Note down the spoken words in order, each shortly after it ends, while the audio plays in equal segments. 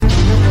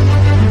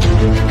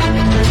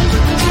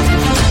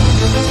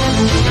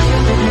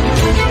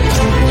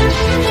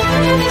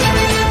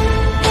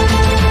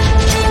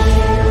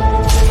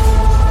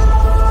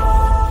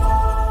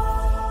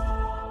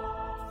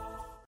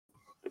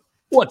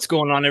What's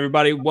going on,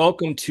 everybody?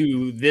 Welcome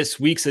to this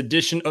week's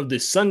edition of the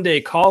Sunday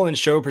Call-In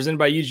Show presented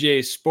by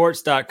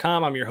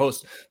UGAsports.com. I'm your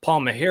host, Paul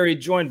Maharry,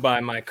 joined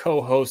by my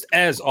co-host,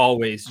 as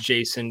always,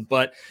 Jason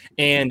Butt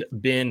and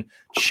Ben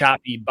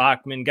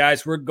Bachmann.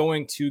 Guys, we're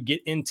going to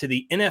get into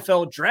the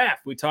NFL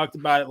draft. We talked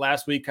about it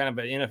last week, kind of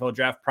an NFL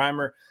draft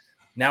primer.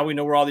 Now we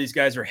know where all these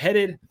guys are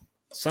headed.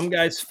 Some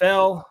guys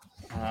fell.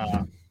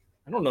 I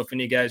don't know if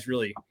any guys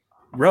really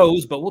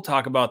rose, but we'll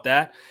talk about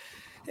that.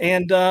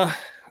 And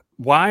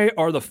why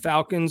are the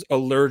Falcons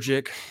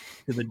allergic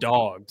to the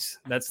Dawgs?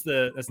 That's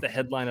the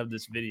headline of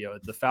this video.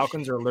 The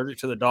Falcons are allergic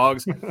to the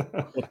Dawgs.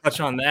 We'll touch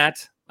on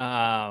that.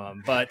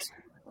 But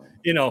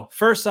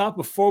first off,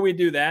 before we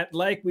do that,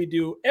 like we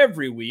do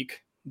every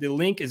week, the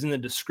link is in the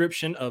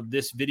description of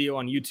this video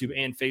on YouTube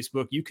and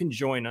Facebook. You can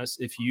join us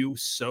if you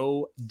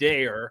so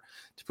dare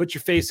to put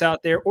your face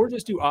out there or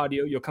just do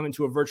audio. You'll come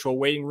into a virtual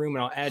waiting room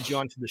and I'll add you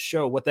onto the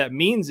show. What that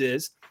means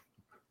is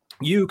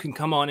you can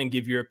come on and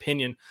give your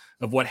opinion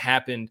of what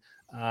happened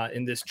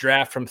in this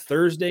draft from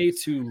Thursday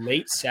to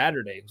late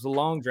Saturday. It was a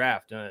long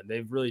draft.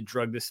 They've really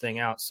drugged this thing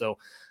out. So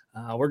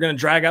we're going to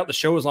drag out the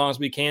show as long as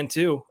we can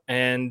too.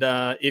 And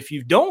if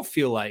you don't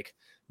feel like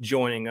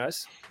joining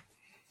us,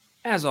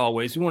 as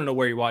always, we want to know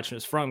where you're watching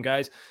us from,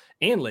 guys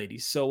and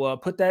ladies. So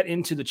put that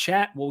into the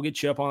chat. We'll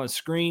get you up on the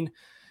screen.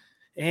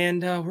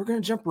 And we're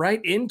going to jump right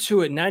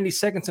into it. 90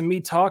 seconds of me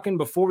talking.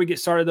 Before we get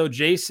started, though,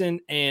 Jason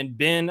and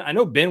Ben, I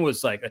know Ben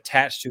was like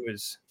attached to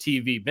his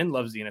TV. Ben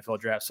loves the NFL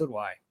draft. So do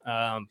I.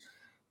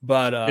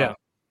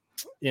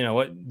 You know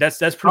what? That's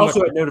pretty also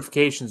much. had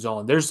notifications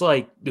on. There's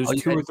like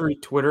two or three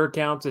Twitter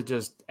accounts that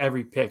just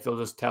every pick they'll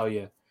just tell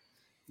you.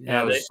 And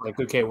I was like,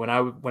 okay, when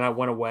I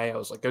went away, I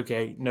was like,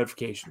 okay,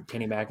 notification.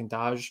 Kenny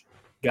McIntosh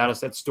got us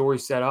that story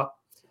set up.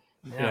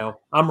 Yeah.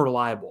 I'm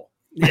reliable.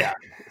 Yeah.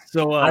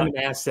 So I'm an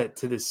asset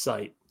to this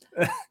site.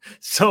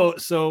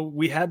 So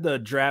we had the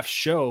draft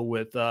show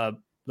with the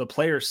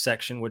players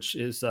section, which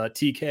is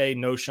TK,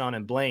 Noshawn,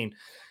 and Blaine.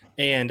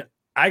 And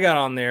I got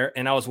on there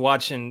and I was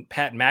watching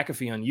Pat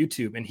McAfee on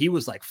YouTube, and he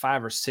was like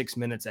 5 or 6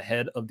 minutes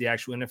ahead of the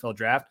actual NFL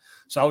draft.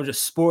 So I was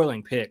just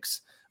spoiling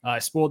picks. I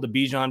spoiled the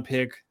Bijan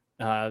pick.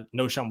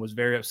 Noshawn was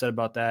very upset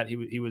about that.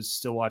 He was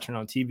still watching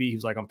on TV. He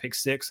was like on pick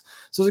 6.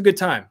 So it was a good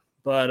time.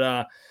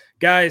 But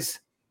guys,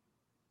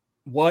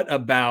 what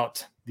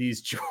about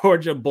these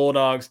Georgia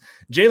Bulldogs?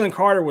 Jalen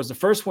Carter was the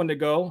first one to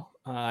go.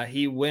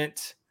 He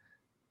went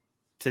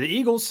to the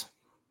Eagles,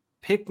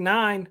 pick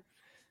 9,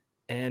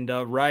 and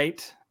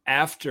right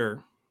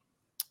after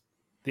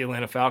the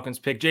Atlanta Falcons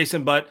pick.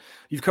 Jason, but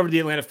you've covered the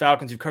Atlanta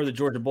Falcons. You've covered the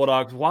Georgia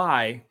Bulldogs.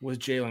 Why was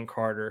Jalen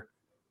Carter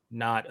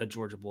not a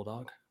Georgia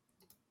Bulldog?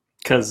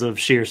 Because of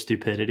sheer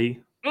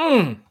stupidity.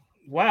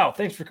 Wow.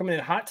 Thanks for coming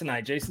in hot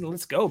tonight, Jason.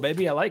 Let's go,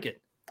 baby. I like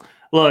it.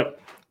 Look,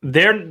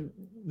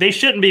 they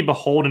shouldn't be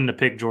beholden to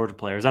pick Georgia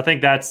players. I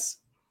think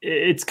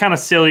it's kind of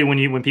silly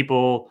when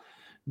people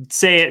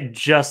say it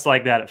just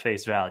like that at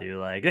face value.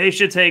 Like, they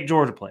should take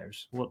Georgia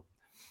players. Well,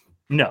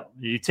 no,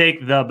 you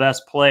take the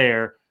best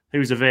player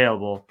who's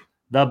available.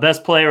 The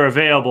best player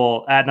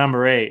available at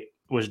number 8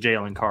 was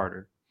Jalen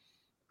Carter.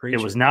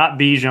 It was not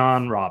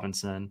Bijan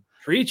Robinson.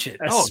 Preach it.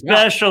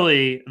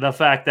 Especially the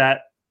fact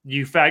that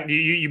you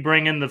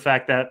bring in the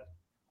fact that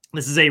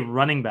this is a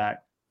running back.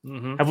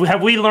 Mm-hmm.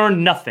 Have we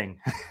learned nothing?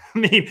 I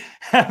mean,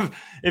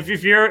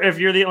 if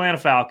you're the Atlanta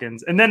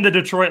Falcons and then the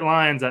Detroit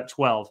Lions at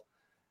 12,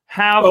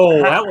 have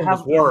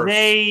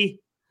they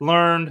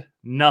learned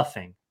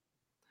nothing?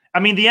 I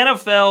mean, the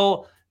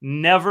NFL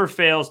never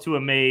fails to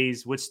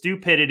amaze with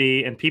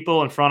stupidity and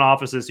people in front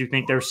offices who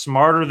think they're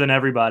smarter than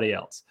everybody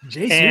else.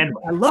 Jason, and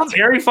I love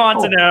Terry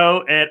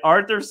Fontenot and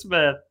Arthur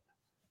Smith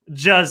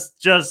just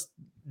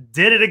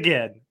did it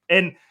again.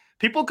 And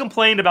people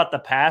complained about the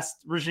past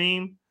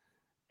regime.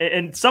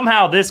 And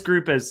somehow this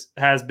group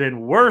has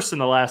been worse in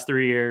the last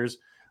 3 years.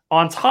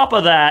 On top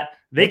of that,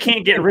 they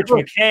can't get Rich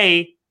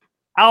McKay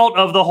out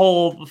of the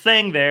whole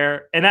thing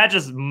there, and that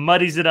just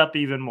muddies it up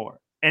even more.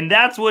 And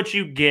that's what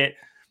you get.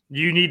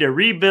 You need to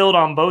rebuild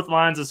on both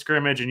lines of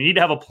scrimmage, and you need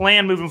to have a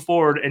plan moving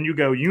forward, and you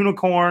go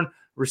unicorn,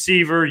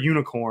 receiver,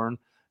 unicorn,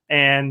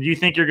 and you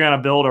think you're going to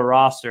build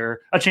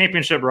a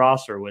championship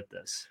roster with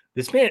this.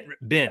 This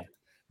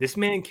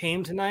man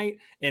came tonight,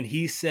 and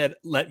he said,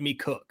 let me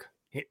cook.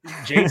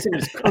 Jason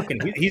is cooking.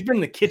 He's been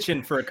in the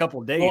kitchen for a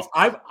couple of days.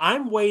 Well,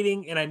 I'm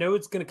waiting, and I know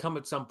it's going to come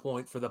at some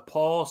point for the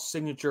Paul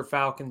signature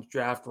Falcons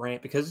draft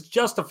rant because it's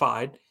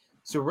justified.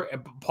 So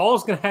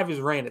Paul's going to have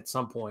his rant at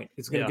some point.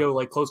 It's going to go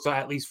like close to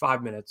at least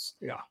 5 minutes.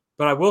 Yeah.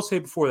 But I will say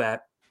before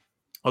that,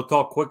 I'll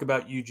talk quick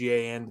about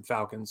UGA and the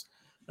Falcons.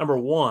 Number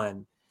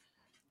one,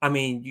 I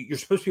mean, you're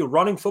supposed to be a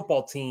running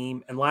football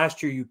team, and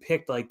last year you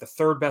picked like the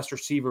 3rd best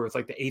receiver with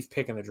like the 8th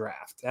pick in the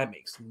draft. That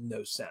makes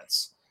no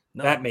sense.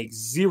 No. That makes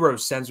zero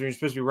sense when you're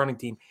supposed to be a running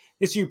team.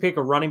 This year you pick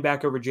a running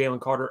back over Jalen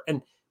Carter.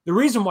 And the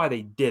reason why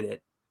they did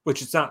it,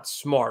 which it's not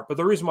smart, but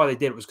the reason why they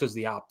did it was because of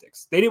the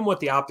optics. They didn't want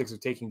the optics of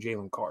taking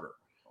Jalen Carter.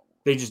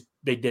 They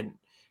didn't.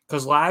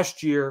 Because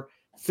last year,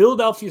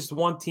 Philadelphia is the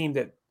one team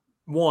that,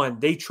 one,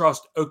 they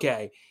trust,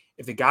 okay,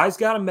 If the guy's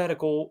got a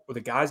medical or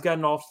the guy's got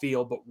an off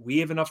field, but we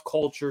have enough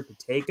culture to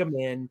take him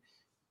in,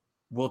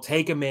 we'll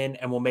take him in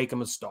and we'll make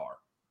him a star.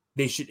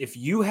 They should, if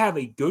you have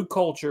a good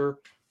culture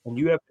and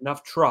you have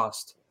enough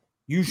trust,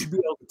 you should be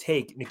able to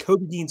take.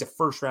 Kobe Dean's a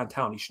first-round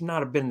talent. He should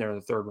not have been there in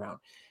the third round.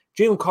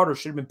 Jalen Carter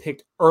should have been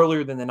picked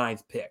earlier than the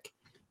ninth pick.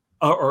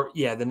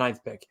 The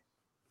ninth pick.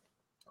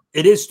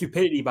 It is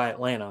stupidity by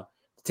Atlanta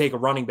to take a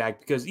running back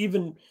because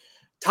even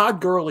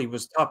Todd Gurley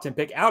was top 10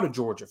 pick out of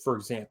Georgia, for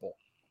example.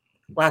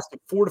 Lasted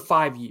 4 to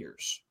 5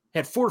 years.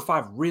 Had 4 to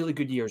 5 really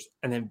good years,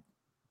 and then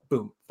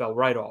boom, fell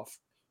right off.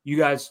 You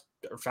guys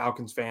are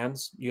Falcons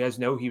fans. You guys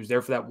know he was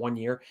there for that 1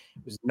 year.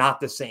 It was not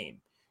the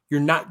same. You're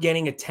not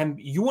getting a 10.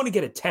 You want to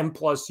get a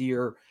 10-plus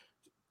year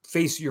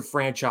face of your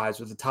franchise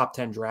with a top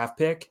 10 draft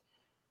pick.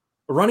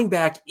 A running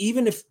back,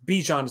 even if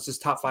Bijan is his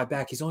top 5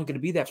 back, he's only going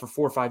to be that for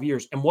 4 or 5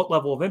 years. And what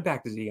level of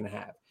impact is he going to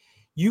have?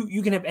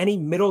 You can have any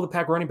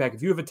middle-of-the-pack running back.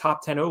 If you have a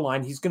top 10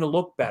 O-line, he's going to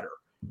look better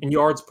in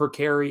yards per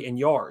carry and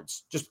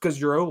yards just because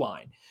you're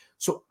O-line.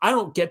 So I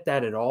don't get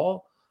that at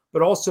all.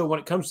 But also when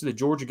it comes to the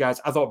Georgia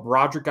guys, I thought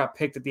Broderick got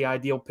picked at the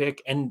ideal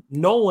pick. And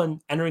Nolan,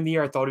 entering the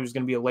year, I thought he was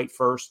going to be a late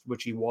first,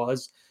 which he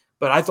was.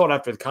 But I thought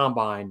after the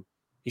combine,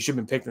 he should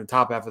have been picked in the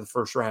top half of the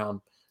first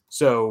round.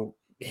 So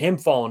him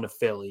falling to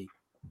Philly.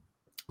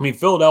 I mean,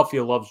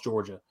 Philadelphia loves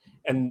Georgia.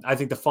 And I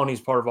think the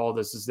funniest part of all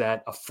this is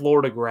that a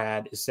Florida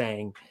grad is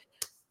saying,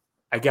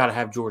 I got to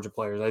have Georgia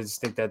players. I just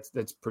think that's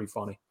pretty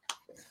funny.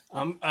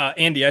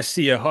 Andy, I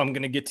see you. I'm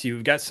going to get to you.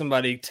 We've got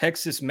somebody,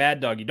 Texas Mad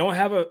Dog. You don't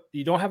have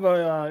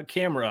a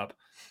camera up,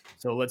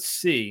 so let's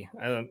see.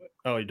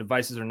 Your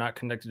devices are not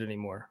connected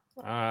anymore.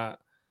 You're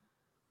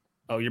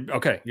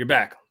okay. You're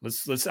back.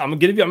 Let's. I'm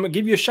gonna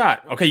give you a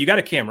shot. Okay, you got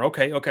a camera.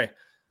 Okay.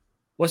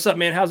 What's up,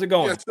 man? How's it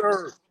going? Yes,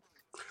 sir.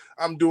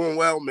 I'm doing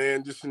well,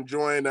 man. Just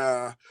enjoying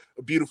a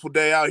beautiful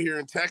day out here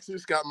in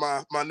Texas. Got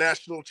my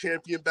national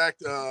champion back.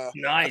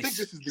 Nice. I think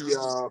this is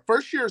the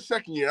first year or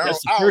second year.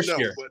 That's I don't know,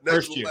 year. but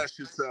nevertheless,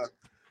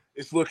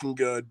 it's looking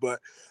good. But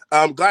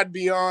I'm glad to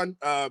be on.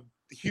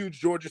 Huge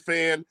Georgia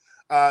fan.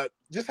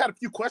 Just had a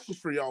few questions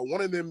for y'all.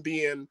 One of them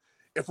being,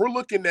 if we're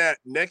looking at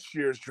next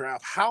year's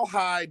draft, how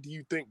high do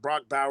you think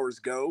Brock Bowers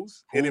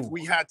goes? And if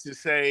we had to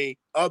say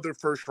other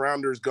first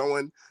rounders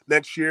going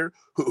next year,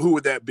 who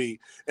would that be?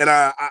 And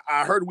I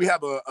heard we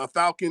have a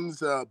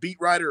Falcons beat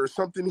writer or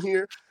something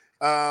here.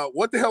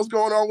 What the hell's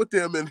going on with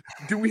them? And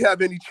do we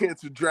have any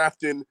chance of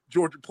drafting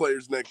Georgia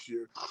players next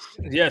year?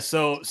 Yeah.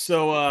 So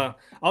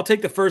I'll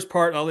take the first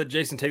part. I'll let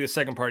Jason take the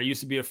second part. He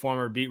used to be a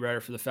former beat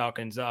writer for the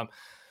Falcons.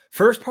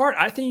 First part,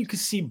 I think you could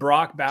see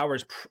Brock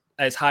Bowers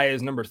as high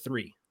as number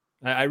 3.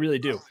 I really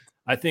do.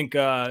 I think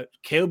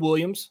Caleb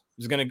Williams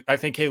is going to – I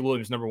think Caleb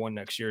Williams is number 1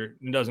 next year.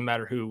 It doesn't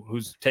matter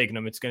who's taking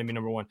him. It's going to be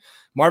number 1.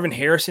 Marvin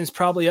Harrison's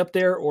probably up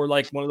there or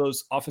like one of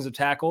those offensive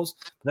tackles.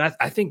 But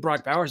I think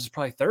Brock Bowers is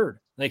probably 3rd.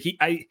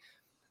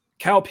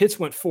 Kyle Pitts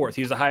went 4th.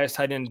 He was the highest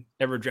tight end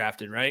ever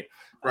drafted, right?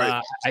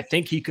 Right. I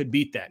think he could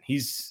beat that.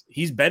 He's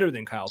better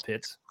than Kyle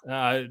Pitts.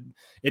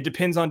 It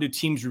depends on do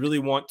teams really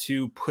want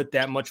to put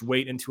that much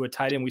weight into a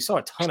tight end. We saw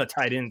a ton of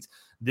tight ends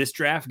this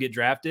draft get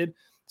drafted.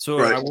 So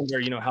right. I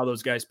wonder, how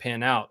those guys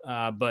pan out.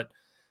 But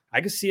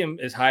I could see him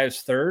as high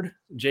as 3rd.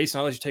 Jason,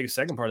 I'll let you take a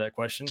second part of that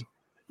question.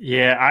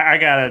 Yeah,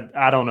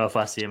 I don't know if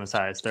I see him as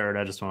high as 3rd.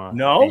 I just want to.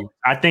 No,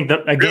 I think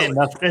that again,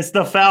 it's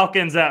the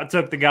Falcons that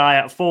took the guy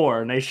at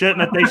 4, and they should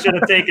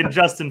have taken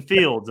Justin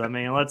Fields. I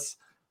mean, let's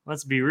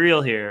be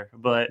real here.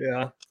 But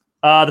yeah,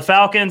 the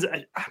Falcons,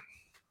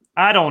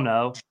 I don't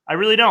know. I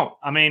really don't.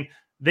 I mean,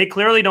 they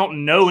clearly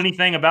don't know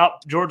anything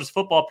about Georgia's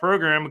football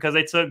program because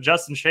they took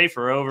Justin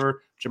Schaefer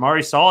over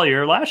Jamari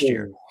Sawyer last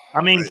year.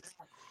 I mean,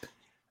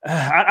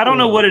 I don't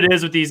know what it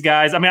is with these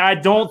guys. I mean, I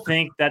don't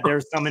think that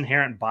there's some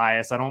inherent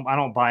bias. I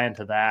don't buy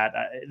into that.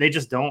 They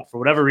just don't, for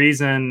whatever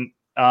reason.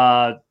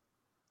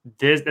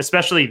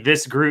 Especially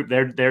this group,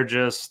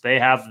 they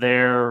have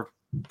their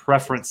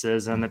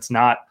preferences, and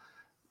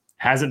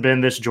hasn't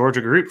been this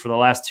Georgia group for the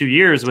last 2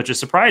 years, which is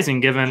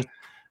surprising given.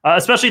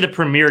 Especially the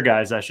premier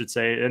guys, I should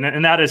say.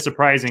 And that is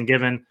surprising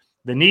given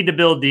the need to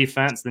build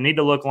defense, the need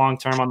to look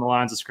long-term on the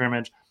lines of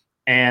scrimmage,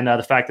 and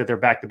the fact that they're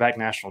back-to-back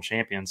national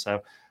champions.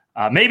 So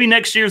maybe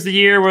next year's the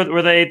year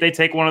where they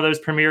take one of those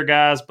premier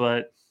guys,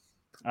 but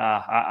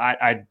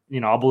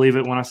I'll believe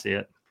it when I see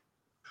it.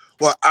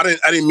 Well, I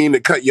didn't mean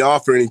to cut you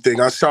off or anything.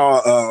 I saw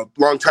a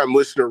longtime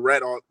listener,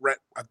 Rhett,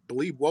 I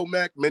believe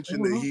Womack,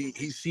 mentioned that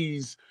he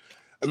sees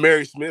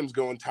Amarius Mims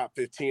going top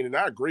 15, and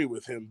I agree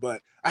with him.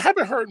 But I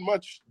haven't heard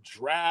much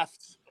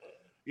draft,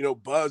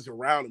 buzz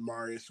around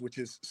Amarius, which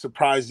is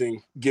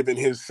surprising given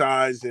his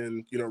size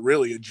and,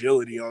 really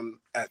agility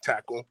at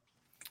tackle.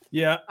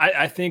 Yeah,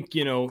 I think,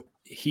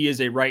 he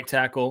is a right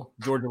tackle.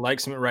 Georgia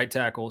likes him at right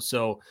tackle.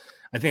 So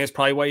I think that's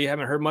probably why you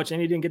haven't heard much, and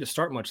he didn't get to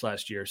start much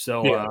last year.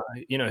 So,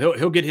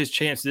 he'll get his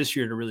chance this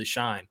year to really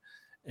shine.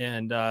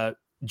 And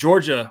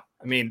Georgia,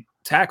 I mean,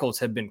 tackles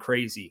have been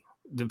crazy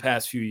the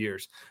past few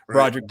years. Right.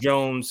 Broderick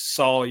Jones,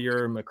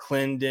 Sawyer,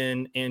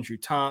 McClendon, Andrew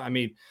Tom. I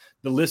mean,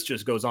 the list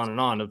just goes on and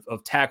on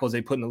of tackles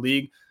they put in the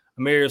league.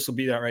 Amarius will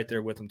be that right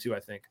there with him too, I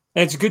think.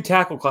 And it's a good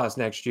tackle class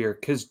next year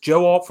because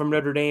Joe Alt from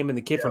Notre Dame and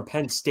the kid from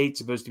Penn State's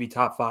supposed to be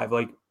top 5.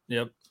 Like,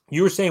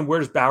 you were saying, where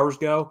does Bowers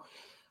go?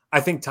 I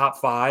think top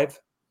 5.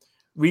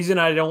 Reason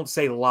I don't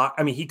say lock.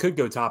 I mean, he could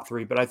go top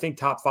 3, but I think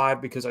top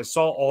 5 because I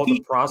saw all the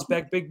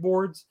prospect big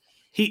boards.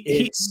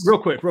 He real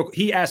quick.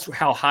 He asked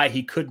how high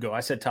he could go. I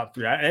said top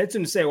 3. I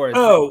didn't say where.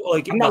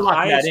 Like I'm not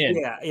locking that in.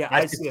 Yeah.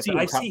 I see it. But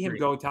I see him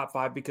going top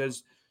 5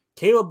 because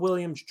Caleb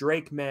Williams,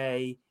 Drake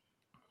May,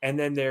 and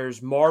then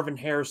there's Marvin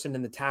Harrison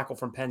and the tackle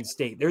from Penn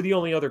State. They're the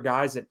only other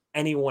guys that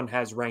anyone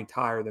has ranked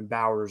higher than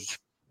Bowers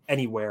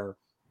anywhere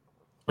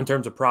in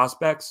terms of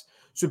prospects.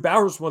 So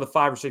Bowers is one of the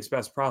 5 or 6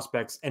 best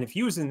prospects. And if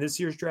he was in this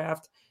year's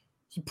draft,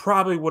 he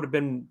probably would have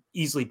been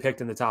easily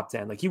picked in the top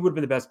 10. Like, he would have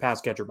been the best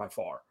pass catcher by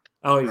far.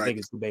 I don't even think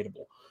it's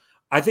debatable.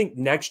 I think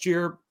next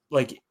year,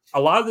 like,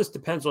 a lot of this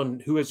depends on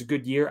who has a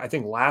good year. I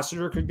think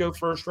Lassiter could go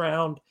first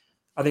round.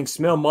 I think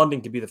Smell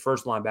Munding could be the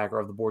first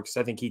linebacker of the board because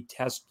I think he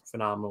tests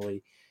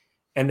phenomenally.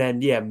 And then,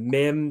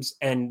 Mims,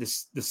 and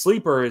the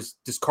sleeper is,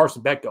 does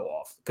Carson Beck go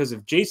off? Because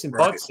if Jason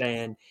Butt's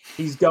saying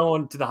he's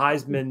going to the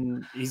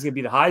Heisman, he's going to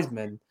be the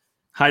Heisman.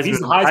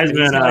 He's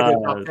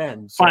Heisman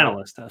 10, so.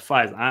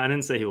 Finalist. I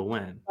didn't say he will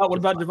win. Oh, what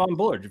about Javon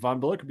Bullard? Javon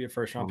Bullard could be a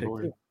first-round pick,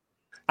 too.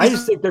 I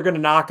just think they're going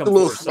to knock him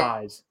for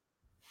size.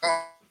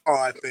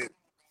 I think.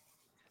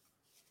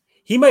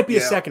 He might be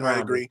a second round.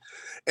 I agree.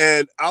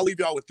 And I'll leave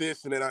y'all with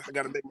this, and then I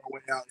got to make my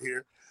way out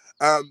here.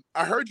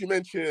 I heard you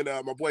mention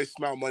my boy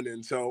Smell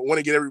Munding, so I want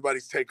to get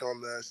everybody's take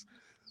on this.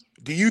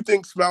 Do you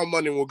think Smell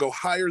Munding will go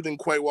higher than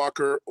Quay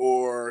Walker,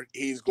 or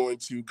he's going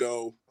to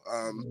go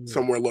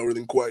somewhere lower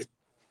than Quay?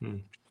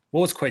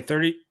 What was Quay?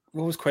 30?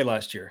 What was Quay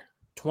last year?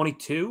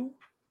 22?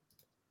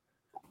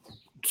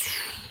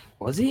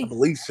 Was he? I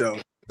believe so.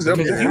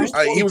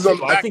 He was on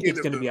the back I think it's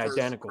going to be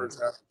identical.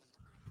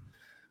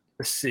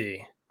 Let's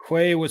see.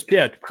 Quay was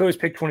picked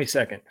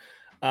 22nd.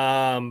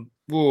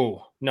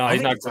 No,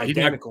 he's not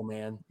identical,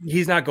 man.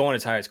 He's not going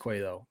as high as Quay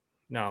though.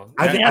 No,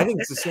 I think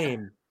it's the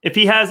same. If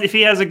he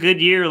has a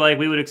good year, like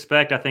we would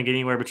expect, I think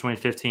anywhere between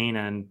 15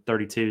 and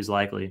 32 is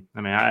likely.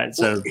 I mean,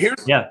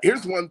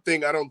 here's one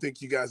thing I don't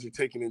think you guys are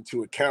taking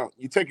into account.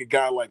 You take a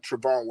guy like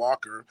Travon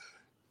Walker.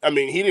 I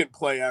mean, he didn't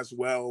play as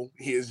well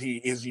as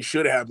he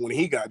should have when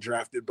he got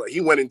drafted, but he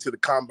went into the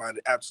combine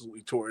and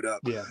absolutely tore it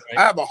up. Yeah, right.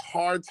 I have a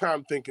hard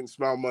time thinking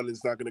Smell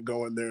Munding's not going to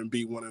go in there and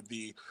be one of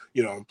the,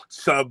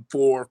 sub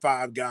 4 or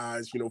 5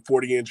 guys,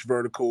 40-inch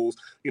verticals,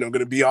 going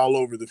to be all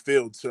over the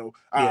field. So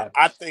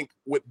I think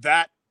with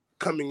that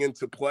coming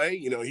into play,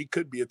 he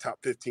could be a top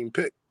 15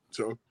 pick.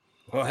 So,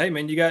 well, hey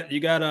man, you got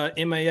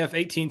MAF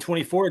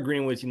 1824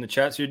 agreeing with you in the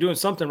chat, so you're doing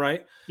something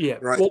right. Yeah,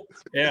 right. Well,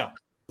 yeah,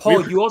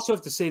 Paul, you also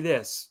have to say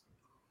this.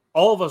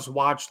 All of us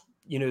watched,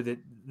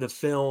 the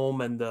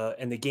film and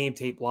the game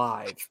tape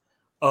live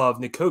of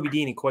Nakobe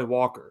Dean and Quay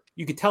Walker.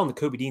 You could tell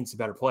Nakobe Dean's the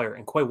better player,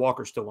 and Quay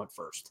Walker still went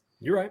first.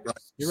 You're right.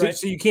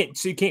 So you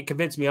can't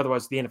convince me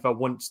otherwise. The NFL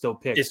wouldn't still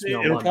pick.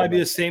 It'll probably be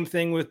the same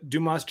thing with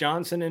Dumas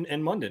Johnson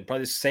and Munding.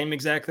 Probably the same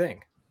exact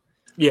thing.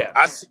 Yeah,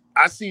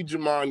 I see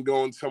Jamon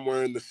going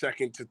somewhere in the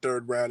 2nd to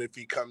 3rd round if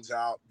he comes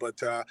out, but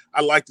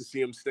I like to see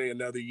him stay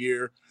another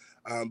year.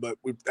 But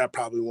that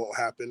probably won't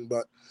happen.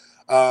 But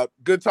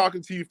good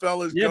talking to you,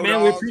 fellas. Yeah,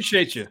 man, we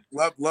appreciate you.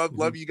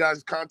 Love you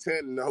guys'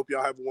 content, and I hope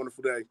y'all have a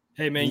wonderful day.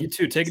 Hey, man, you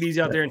too. Take it easy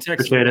out there in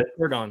Texas. Appreciate it.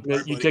 Word on.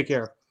 You take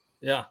care.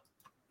 Yeah.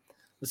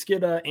 Let's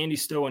get Andy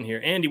Stowe in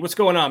here. Andy, what's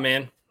going on,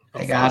 man?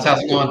 Hey guys,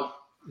 how's it going?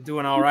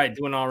 Doing all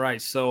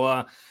right.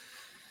 So,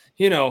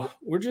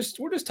 we're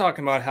just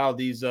talking about how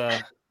these.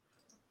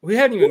 We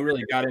haven't even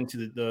really got into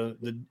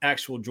the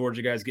actual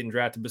Georgia guys getting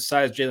drafted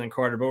besides Jalen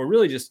Carter, but we're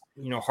really just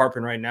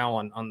harping right now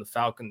on the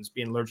Falcons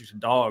being allergic to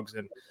dogs.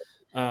 And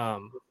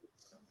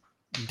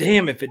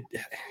damn, if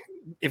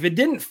it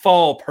didn't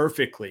fall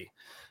perfectly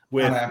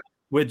with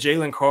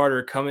Jalen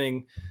Carter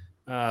coming,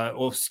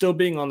 still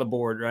being on the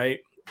board, right?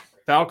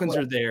 Falcons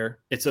are there.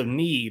 It's a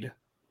need,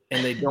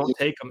 and they don't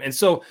take them. And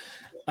so,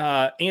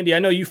 Andy, I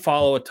know you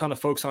follow a ton of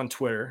folks on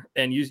Twitter,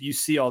 and you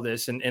see all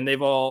this, and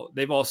they've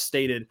all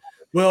stated,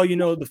 well,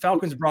 the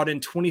Falcons brought in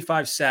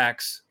 25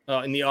 sacks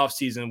in the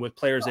offseason with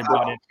players they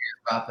brought in.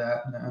 About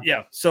that, no.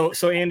 Yeah. So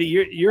Andy,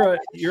 you're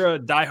a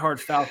diehard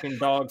Falcon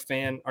dog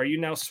fan. Are you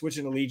now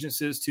switching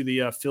allegiances to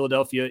the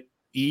Philadelphia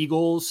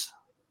Eagles?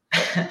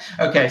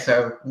 Okay,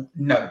 so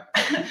no,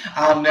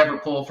 I'll never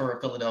pull for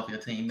a Philadelphia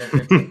team.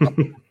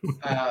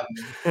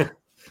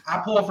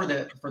 I pull for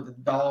the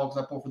Dogs.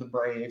 I pull for the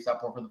Braves. I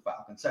pull for the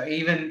Falcons. So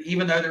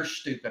even though they're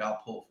stupid,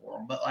 I'll pull for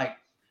them. But like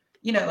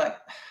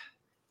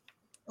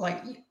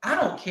I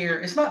don't care.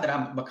 It's not that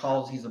I'm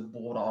because he's a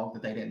Bulldog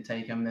that they didn't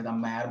take him that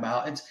I'm mad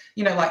about. It's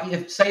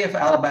if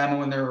Alabama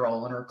when they're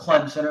rolling or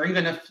Clemson or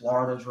even if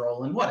Florida's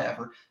rolling,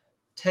 whatever,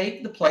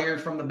 take the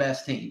players from the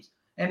best teams.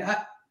 And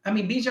I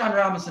mean, Bijan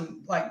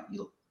Robinson,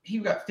 he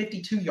got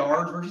 52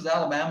 yards versus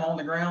Alabama on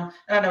the ground.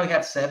 And I know he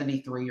had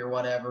 73 or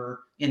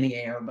whatever in the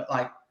air, but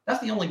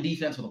that's the only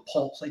defense with a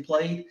pulse they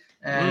played.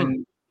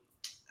 And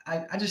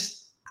I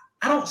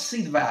don't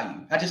see the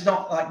value. I just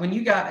don't when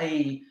you got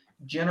a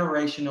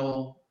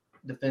generational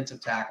defensive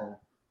tackle.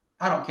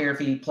 I don't care if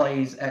he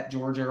plays at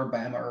Georgia or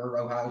Bama or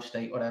Ohio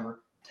State,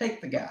 whatever.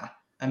 Take the guy.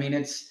 I mean,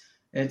 it's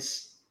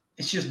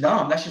just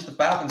dumb. That's just the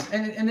Falcons.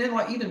 And then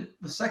like even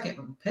the second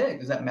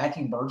pick is that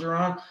Matthew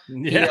Bergeron.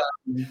 Yeah.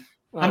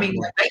 I mean,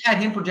 like, they had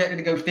him projected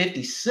to go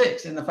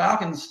 56, and the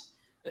Falcons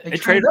they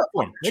traded up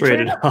for him.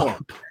 Traded up for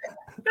him.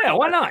 Yeah,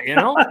 why not? You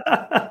know,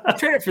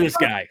 trade it for this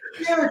guy.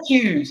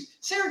 Syracuse.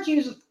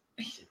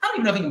 I don't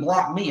even know if he can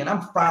block me, and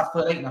I'm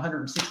 5'8" and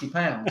 160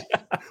 pounds.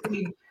 I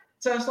mean,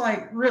 so it's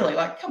like, really,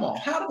 like, come on.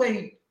 How do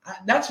they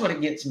 – that's what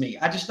it gets me.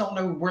 I just don't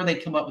know where they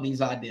come up with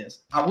these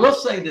ideas. I will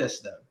say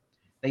this, though.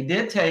 They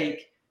did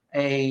take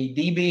a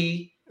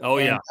DB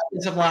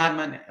offensive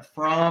lineman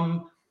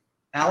from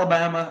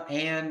Alabama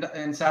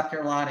and South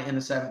Carolina in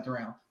the 7th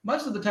round.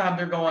 Most of the time,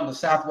 they're going to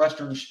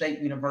Southwestern State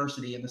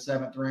University in the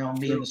 7th round,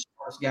 being the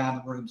smartest guy in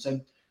the room. So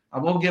I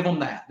will give them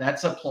that.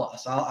 That's a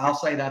plus. I'll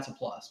say that's a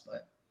plus.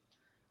 But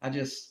I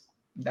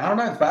don't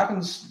know. The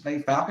Falcons, they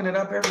falcon it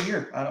up every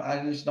year.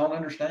 I just don't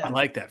understand. I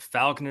like that.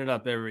 Falcon it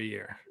up every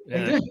year.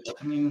 They do.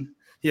 I mean,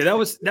 yeah, that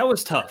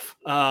was tough.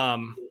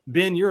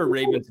 Ben, you're a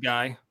Ravens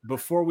guy.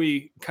 Before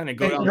we kind of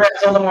go down,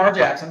 congrats on Lamar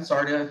Jackson.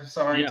 Sorry to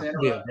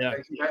interrupt. Yeah.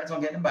 Congrats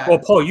on getting him back. Well,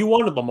 Paul, you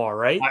wanted Lamar,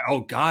 right?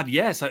 Oh God,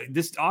 yes.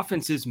 This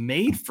offense is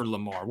made for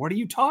Lamar. What are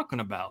you talking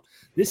about?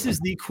 This is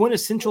the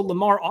quintessential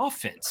Lamar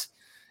offense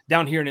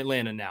down here in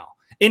Atlanta now.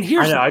 And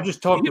here's I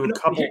just talked to a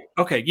couple.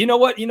 Okay, you know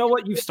what?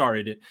 You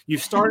started it.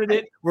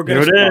 We're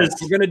gonna. There it is.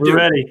 We're gonna do We're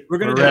ready. it. We're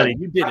gonna We're do ready. it.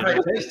 You did I'm it.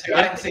 ready for this too.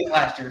 I didn't see it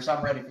last year, so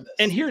I'm ready for this.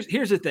 And here's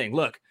the thing.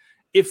 Look,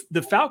 if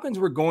the Falcons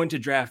were going to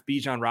draft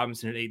Bijan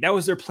Robinson at 8, that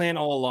was their plan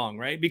all along,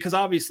 right? Because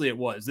obviously it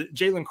was.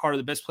 Jalen Carter,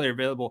 the best player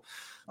available,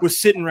 was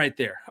sitting right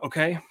there,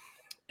 okay?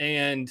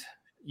 And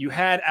you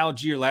had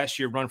Algier last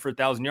year run for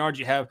 1,000 yards.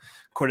 You have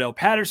Cordell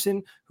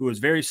Patterson, who is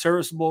very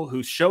serviceable,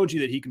 who showed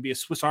you that he can be a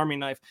Swiss Army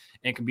knife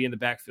and can be in the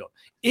backfield.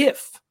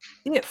 If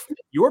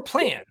your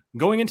plan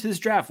going into this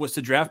draft was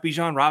to draft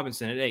Bijan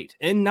Robinson at 8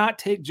 and not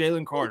take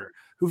Jalen Carter,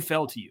 who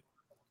fell to you,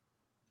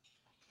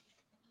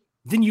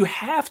 then you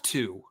have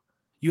to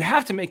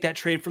make that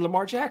trade for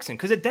Lamar Jackson,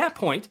 because at that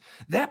point,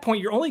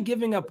 you're only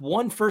giving up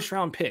one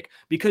first-round pick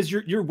because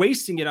you're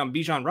wasting it on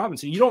Bijan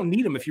Robinson. You don't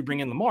need him if you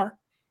bring in Lamar,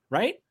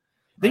 right?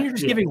 Then you're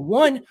just giving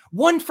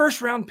one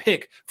first-round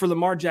pick for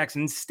Lamar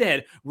Jackson.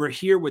 Instead, we're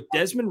here with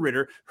Desmond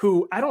Ridder,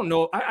 who I don't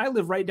know. I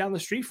live right down the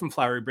street from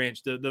Flowery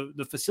Branch,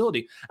 the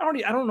facility.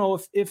 I don't know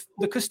if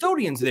the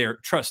custodians there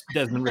trust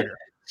Desmond Ridder,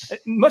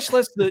 much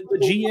less the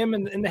GM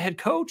and the head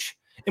coach.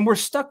 And we're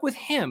stuck with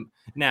him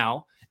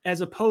now,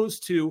 as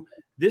opposed to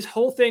this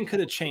whole thing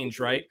could have changed,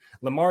 right?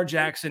 Lamar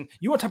Jackson.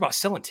 You want to talk about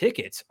selling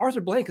tickets?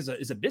 Arthur Blank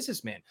is a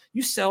businessman.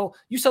 You sell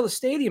the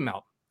stadium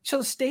out. You sell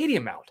the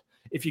stadium out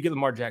if you get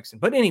Lamar Jackson.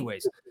 But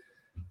anyways,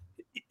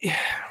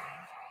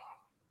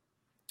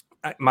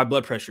 my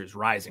blood pressure is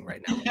rising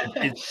right now.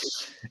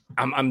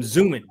 I'm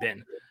zooming,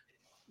 Ben.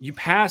 You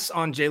pass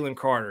on Jalen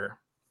Carter,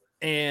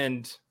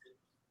 and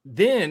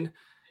then,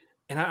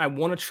 and I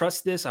want to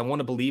trust this. I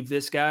want to believe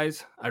this,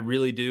 guys. I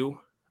really do.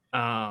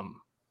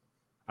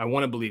 I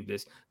want to believe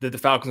this, that the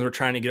Falcons were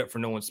trying to get up for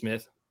Nolan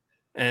Smith,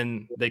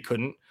 and they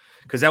couldn't,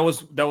 because that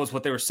was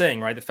what they were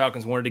saying, right? The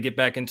Falcons wanted to get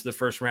back into the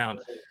first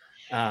round,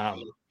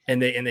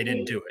 and they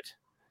didn't do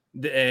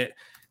it.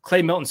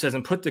 Clay Melton says,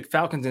 and put the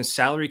Falcons in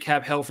salary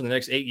cap hell for the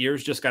next 8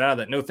 years. Just got out of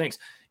that. No thanks.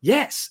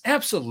 Yes,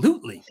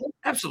 absolutely.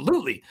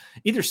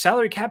 Either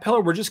salary cap hell,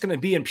 or we're just going to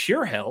be in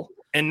pure hell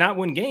and not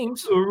win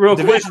games. Real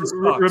quick,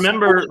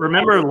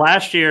 remember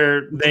last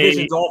year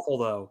Division's awful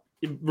though.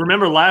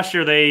 Remember last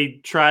year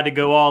they tried to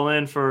go all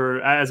in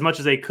for as much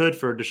as they could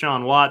for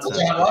Deshaun Watson.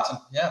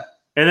 Yeah.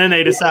 And then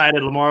they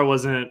decided Lamar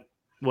wasn't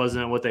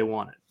what they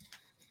wanted.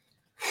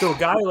 So a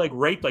guy like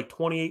raped like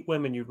 28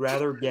 women, you'd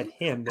rather get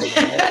him than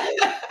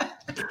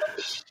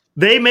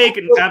They make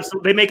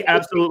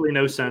absolutely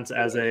no sense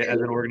as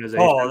an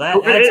organization. Oh,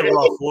 that's a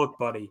rough look,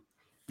 buddy.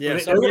 Yeah,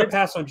 they're going to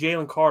pass on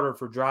Jalen Carter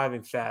for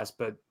driving fast,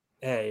 but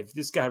hey, if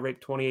this guy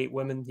raped 28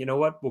 women, you know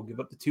what? We'll give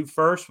up the 2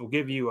 first. We'll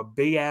give you a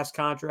big ass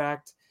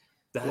contract.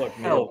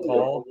 Hell,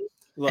 Paul.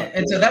 Look,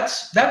 and so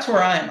that's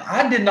where I am.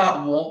 I did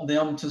not want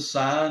them to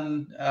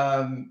sign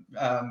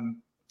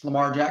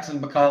Lamar Jackson,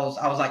 because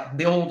I was like,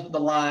 build the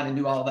line and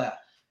do all that.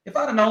 If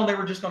I'd have known they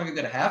were just going to go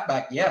get a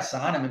halfback,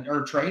 sign him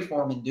or trade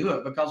for him and do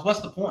it. Because what's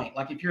the point?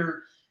 Like if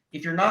you're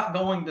not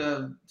going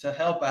to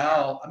help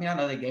out, I mean, I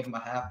know they gave him a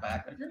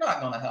halfback, but if you're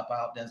not going to help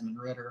out Desmond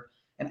Ridder,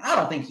 and I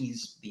don't think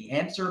he's the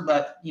answer,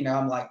 but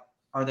I'm like,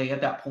 are they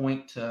at that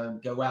point to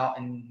go out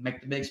and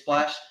make the big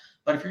splash?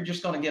 But if you're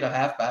just going to get a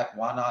halfback,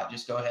 why not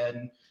just go ahead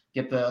and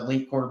get the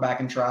elite quarterback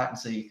and try it and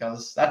see?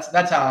 Because that's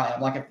how I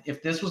am. Like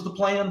if this was the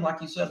plan,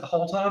 like you said the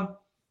whole time,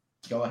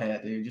 go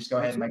ahead, dude. Just go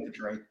ahead and make the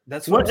trade.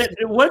 That's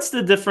what's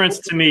the difference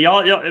to me,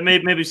 y'all?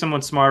 Maybe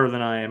someone smarter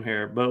than I am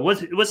here, but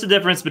what's the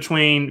difference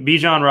between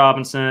Bijan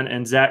Robinson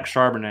and Zach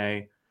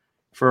Charbonnet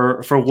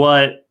for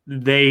what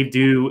they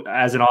do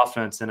as an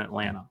offense in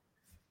Atlanta?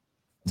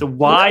 So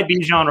why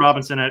Bijan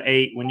Robinson at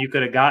 8 when you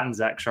could have gotten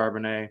Zach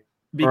Charbonnet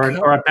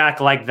or a back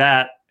like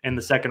that in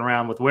the second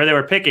round with where they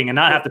were picking, and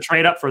not have to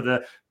trade up for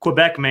the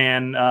Quebec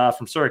man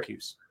from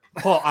Syracuse?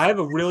 Paul, I have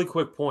a really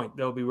quick point.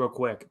 That'll be real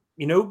quick.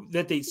 You know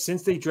that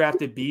since they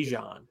drafted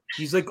Bijan,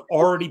 he's like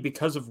already,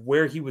 because of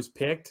where he was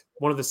picked,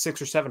 one of the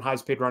 6 or 7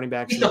 highest paid running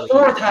backs. He's the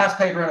 4th highest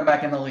paid running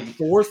back in the league.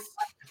 4th.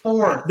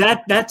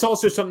 That's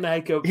also something that I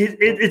go.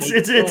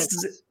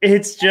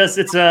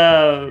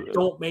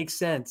 Don't make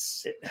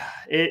sense.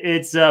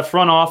 It's a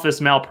front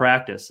office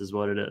malpractice, is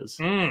what it is.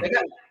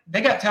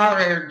 They got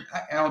Tyler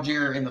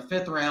Algier in the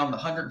 5th round, the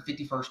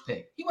 151st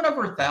pick. He went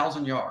over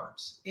 1,000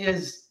 yards.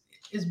 Is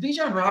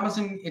Bijan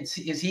Robinson? Is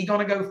he going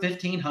to go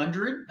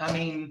 1,500? I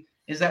mean,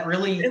 is that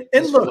really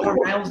and look, 4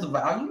 rounds the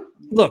value?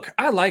 Look,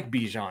 I like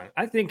Bijan.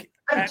 I think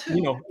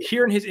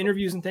hearing his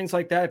interviews and things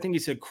like that, I think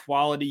he's a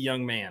quality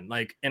young man.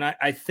 Like, and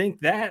I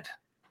think that,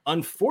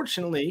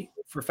 unfortunately,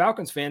 for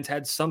Falcons fans,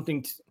 had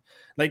something to,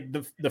 like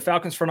the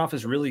Falcons front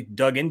office really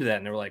dug into that,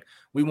 and they were like,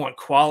 we want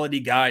quality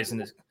guys in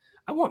this.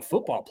 I want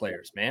football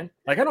players, man.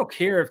 Like, I don't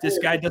care if this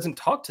guy doesn't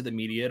talk to the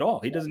media at all.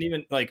 He doesn't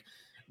even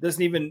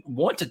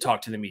want to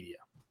talk to the media.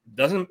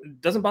 Doesn't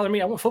bother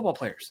me. I want football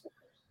players.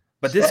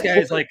 But this guy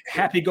is like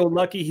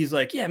happy-go-lucky. He's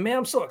like, yeah, man,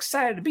 I'm so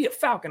excited to be a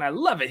Falcon. I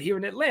love it here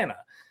in Atlanta.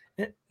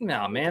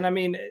 No, man. I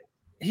mean,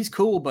 he's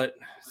cool, but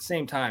at the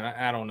same time,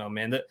 I don't know,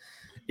 man.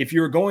 If you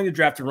were going to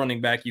draft a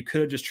running back, you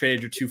could have just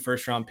traded your 2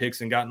 first-round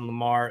picks and gotten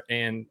Lamar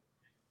and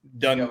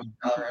gone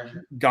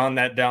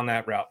down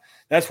that route.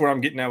 That's where I'm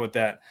getting at with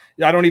that.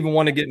 I don't even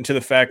want to get into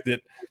the fact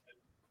that,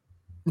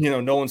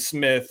 Nolan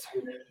Smith,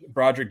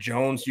 Broderick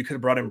Jones. You could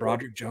have brought in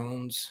Broderick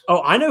Jones.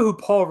 Oh, I know who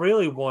Paul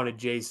really wanted,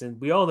 Jason.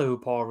 We all know who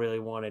Paul really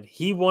wanted.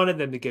 He wanted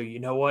them to go, you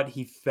know what?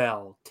 He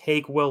fell.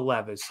 Take Will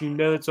Levis.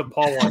 That's what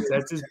Paul wants.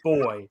 That's his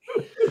boy.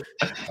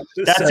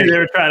 That's who they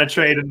were trying to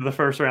trade into the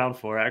 1st round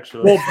for,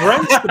 actually. Well,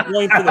 Brent's to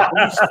blame for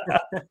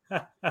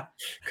the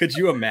Could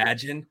you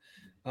imagine?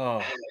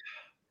 Oh,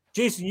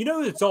 Jason,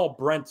 it's all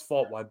Brent's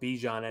fault why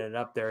Bijan ended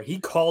up there. He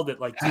called it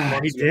like 2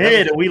 months ago. He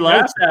did. We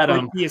laughed at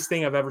him. The funniest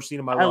thing I've ever seen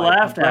in my life. I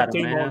laughed at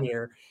him, man. On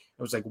here,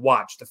 I was like,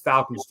 watch, the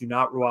Falcons do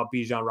not rule out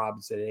Bijan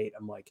Robinson at 8.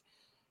 I'm like,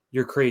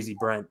 you're crazy,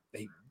 Brent.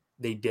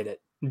 They did it.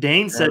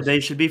 Dane said they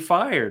should be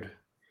fired.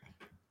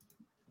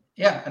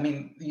 Yeah, I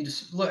mean, you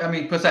just look. I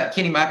mean, puts that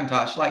Kenny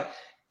McIntosh. Like,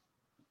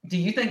 do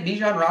you think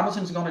Bijan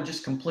Robinson's going to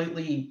just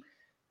completely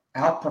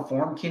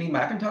outperform Kenny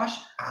McIntosh?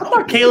 I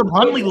thought Caleb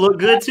Huntley looked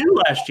good too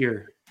last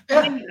year.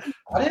 Yeah,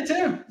 I did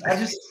too.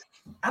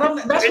 I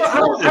don't. That's why I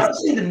don't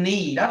see the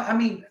need. I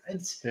mean,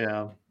 it's.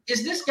 Yeah.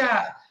 Is this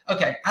guy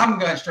okay? I'm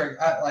going straight.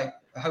 I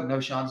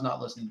hope Sean's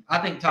not listening. I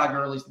think Todd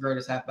Gurley's the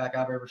greatest halfback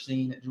I've ever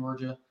seen at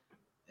Georgia.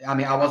 I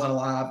mean, I wasn't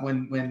alive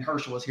when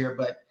Herschel was here,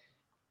 but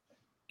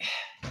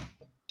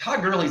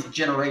Todd Gurley's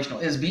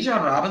generational. Is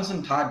Bijan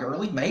Robinson Todd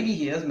Gurley? Maybe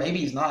he is. Maybe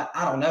he's not.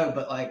 I don't know.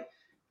 But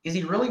is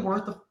he really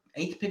worth the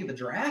 8th pick of the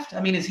draft?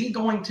 I mean, is he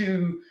going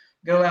to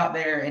go out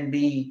there and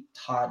be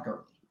Todd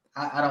Gurley?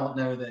 I don't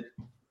know that.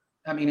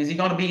 I mean, is he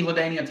going to be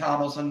LaDainian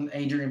Tomlinson,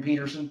 Adrian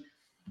Peterson?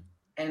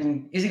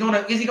 And is he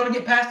going to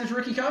get past his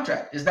rookie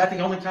contract? Is that the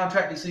only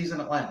contract he sees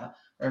in Atlanta?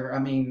 Or, I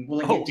mean, will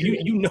he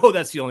get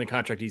that's the only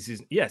contract he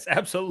sees. Yes,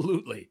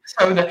 absolutely.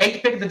 So the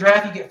 8th pick of the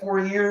draft, you get 4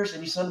 years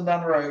and you send him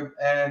down the road.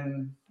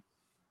 And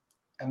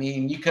I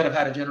mean, you could have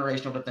had a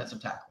generational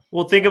defensive tackle.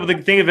 Well, think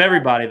of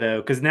everybody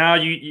though, because now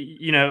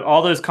you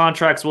all those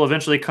contracts will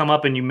eventually come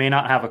up, and you may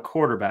not have a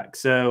quarterback.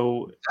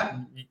 So,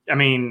 I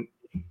mean,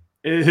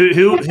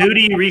 who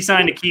do you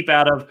re-sign to keep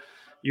out of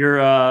your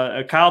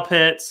Kyle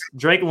Pitts,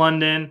 Drake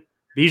London,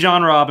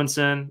 Bijan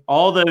Robinson?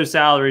 All those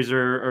salaries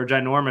are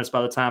ginormous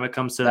by the time it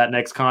comes to that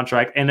next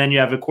contract. And then you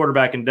have a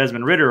quarterback in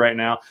Desmond Ridder right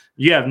now.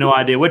 You have no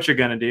idea what you're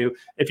going to do.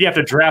 If you have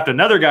to draft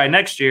another guy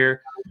next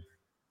year,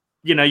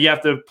 you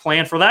have to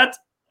plan for that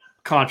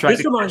contract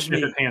if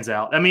it pans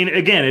out. I mean,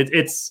 again,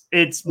 it's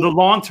the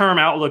long-term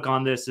outlook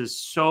on this is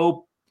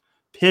so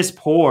piss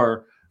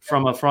poor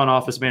from a front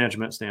office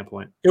management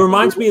standpoint. It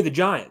reminds me of the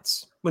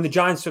Giants when the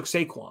Giants took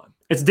Saquon.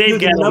 It's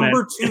Dave Gettleman.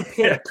 Number 2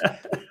 pick.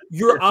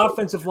 Your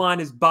offensive line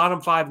is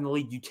bottom 5 in the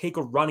league. You take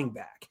a running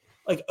back.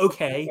 Like,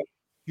 okay,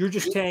 you're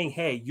just saying,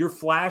 hey, you're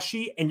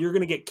flashy and you're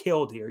going to get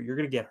killed here. You're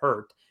going to get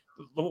hurt.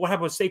 What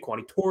happened with Saquon?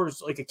 He tore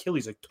his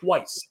Achilles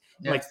twice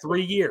in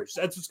 3 years.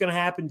 That's what's going to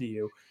happen to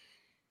you.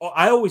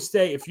 I always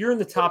say if you're in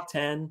the top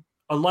 10,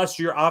 unless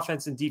your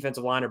offense and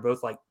defensive line are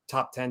both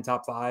top 10,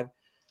 top 5,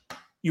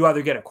 you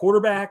either get a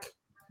quarterback,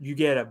 you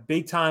get a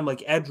big-time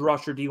edge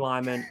rusher D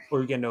lineman,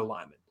 or you get no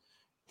lineman.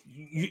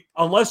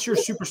 Unless you're a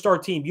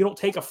superstar team, you don't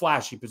take a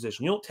flashy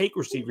position. You don't take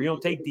receiver. You don't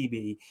take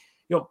DB.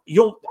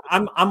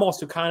 I'm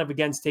also kind of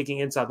against taking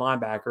inside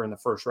linebacker in the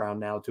 1st round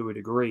now to a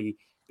degree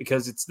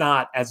because it's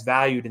not as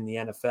valued in the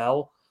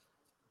NFL.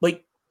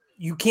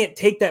 You can't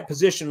take that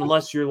position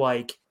unless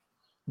you're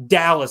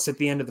Dallas at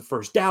the end of the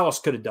 1st. Dallas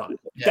could have done it.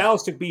 Yeah.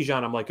 Dallas took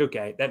Bijan. I'm like,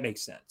 okay, that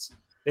makes sense.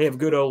 They have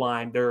good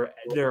O-line. They're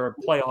a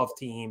playoff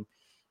team.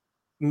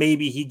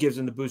 Maybe he gives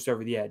them the boost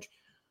over the edge.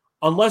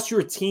 Unless you're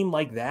a team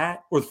like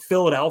that, or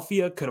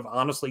Philadelphia could have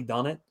honestly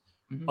done it.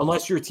 Mm-hmm.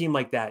 Unless you're a team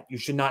like that, you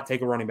should not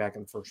take a running back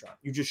in the 1st round.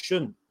 You just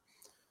shouldn't.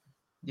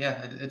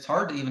 Yeah, it's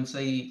hard to even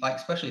say,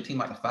 especially a team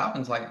like the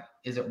Falcons,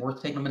 is it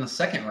worth taking them in the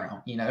 2nd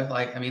round?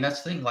 I mean,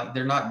 that's the thing.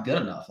 They're not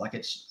good enough.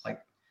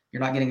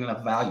 you're not getting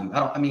enough value.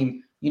 I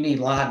mean, you need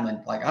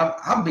linemen. Like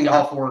I'd be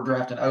all for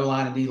drafting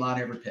O-line and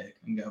D-line every pick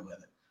and go with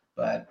it.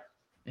 But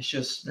it's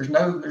just there's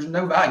no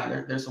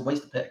value. There's a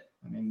waste of pick.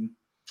 I mean,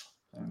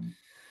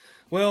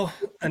 well,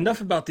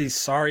 enough about these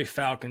sorry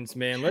Falcons,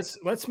 man.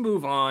 Let's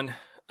move on.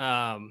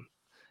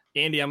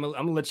 Andy, I'm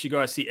gonna let you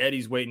go. I see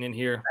Eddie's waiting in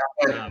here.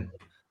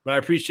 But I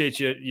appreciate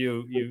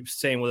you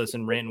staying with us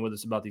and ranting with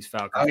us about these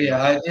Falcons. Oh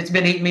yeah, it's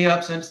been eating me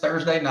up since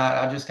Thursday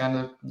night. I just kind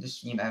of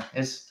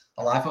it's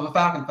the life of a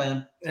Falcon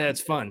fan. Yeah,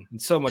 it's fun.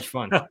 It's so much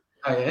fun. Oh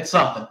yeah, it's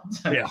something.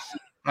 Yeah.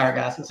 All right,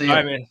 guys. See you. All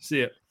right, man. See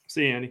you.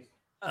 See you, Andy.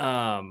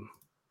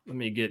 Let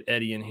me get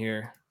Eddie in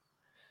here.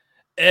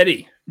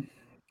 Eddie.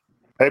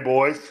 Hey,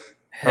 boys.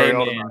 Hey,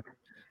 man.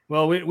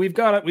 Well, we've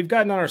gotten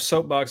on our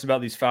soapbox about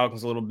these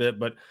Falcons a little bit,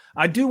 but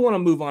I do want to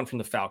move on from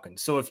the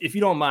Falcons. So if you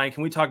don't mind,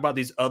 can we talk about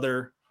these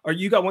other? Or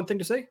you got one thing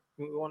to say?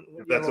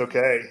 If that's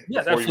okay.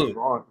 Yeah, absolutely.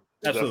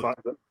 Absolutely.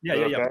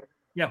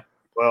 Yeah.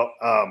 Well,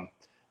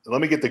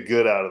 let me get the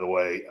good out of the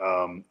way.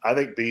 I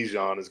think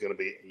Bijan is going to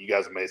be. You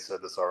guys may have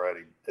said this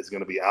already. It's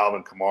going to be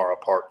Alvin Kamara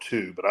Part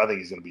 2, but I think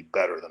he's going to be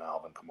better than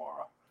Alvin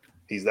Kamara.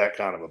 He's that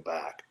kind of a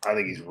back. I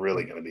think he's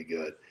really going to be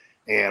good.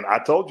 And I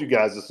told you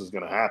guys this was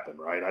going to happen,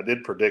 right? I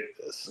did predict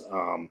this.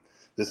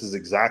 This is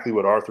exactly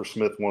what Arthur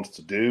Smith wants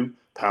to do,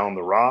 pound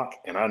the rock.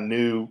 And I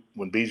knew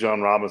when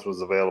Bijan Robinson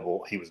was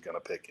available, he was going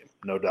to pick him,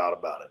 no doubt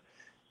about it.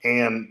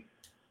 And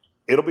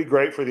it'll be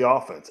great for the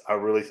offense. I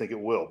really think it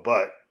will.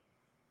 But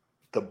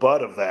the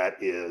butt of that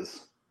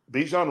is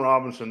Bijan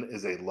Robinson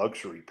is a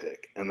luxury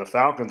pick. And the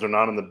Falcons are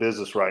not in the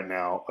business right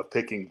now of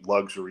picking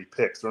luxury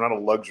picks. They're not a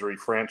luxury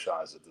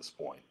franchise at this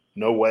point.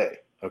 No way,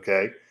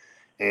 okay?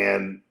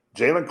 And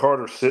Jalen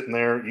Carter's sitting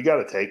there. You got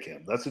to take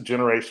him. That's a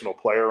generational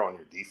player on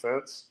your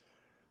defense.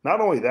 Not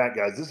only that,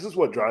 guys, this is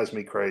what drives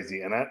me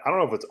crazy. And I don't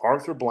know if it's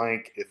Arthur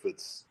Blank, I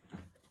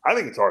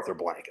think it's Arthur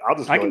Blank.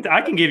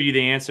 I can give you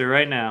the answer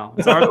right now.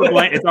 It's Arthur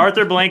Blank. It's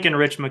Arthur Blank and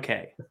Rich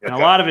McKay. And a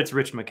lot of it's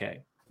Rich McKay.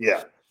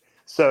 Yeah.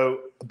 So,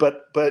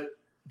 but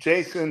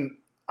Jason,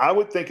 I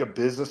would think a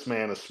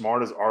businessman as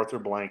smart as Arthur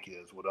Blank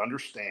is would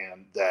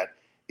understand that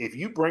if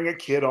you bring a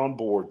kid on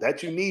board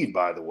that you need,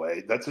 by the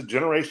way, that's a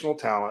generational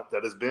talent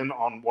that has been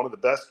on one of the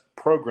best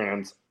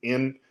programs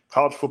in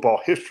college football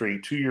history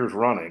 2 years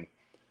running,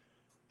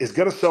 is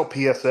going to sell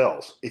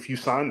PSLs if you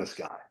sign this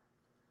guy.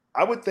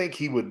 I would think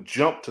he would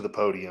jump to the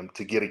podium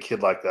to get a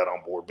kid like that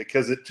on board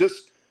because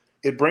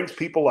it brings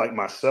people like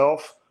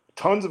myself,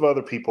 tons of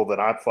other people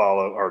that I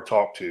follow or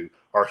talk to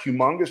are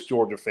humongous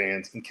Georgia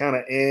fans and kind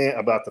of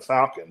about the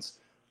Falcons.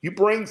 You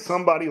bring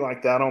somebody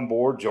like that on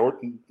board,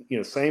 Jordan,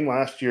 same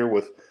last year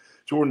with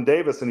Jordan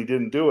Davis, and he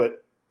didn't do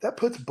it. That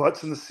puts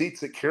butts in the seats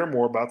that care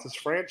more about this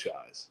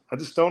franchise. I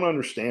just don't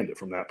understand it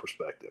from that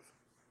perspective.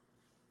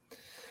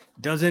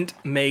 Doesn't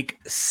make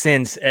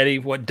sense, Eddie.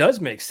 What does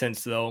make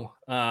sense, though,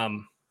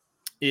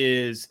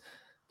 is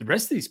the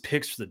rest of these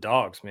picks for the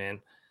Dawgs, man.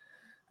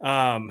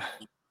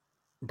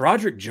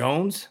 Broderick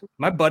Jones,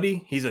 my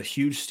buddy, he's a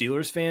huge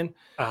Steelers fan.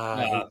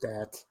 I hate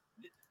that.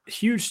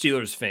 Huge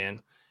Steelers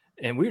fan.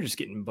 And we're just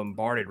getting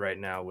bombarded right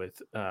now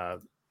with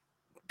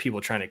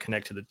people trying to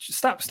connect to the –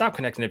 stop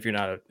connecting if you're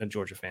not a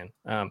Georgia fan.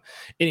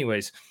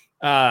 Anyways,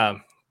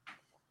 sorry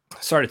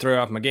to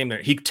throw off my game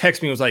there. He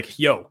texted me and was like,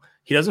 yo,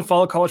 he doesn't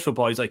follow college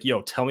football. He's like,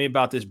 yo, tell me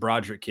about this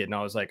Broderick kid. And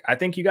I was like, I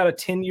think you got a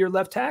 10-year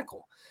left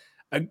tackle.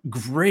 A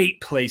great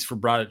place for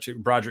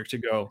Broderick to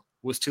go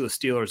was to the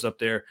Steelers up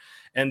there.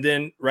 And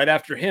then right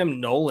after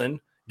him,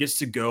 Nolan gets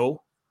to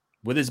go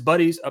with his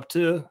buddies up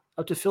to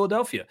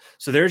Philadelphia.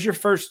 So there's your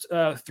first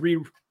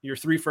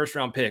three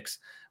first-round picks.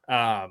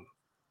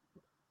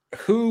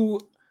 Who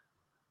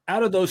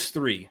out of those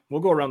three,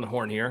 we'll go around the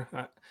horn here,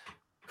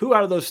 who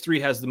out of those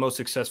three has the most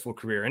successful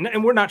career?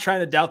 And we're not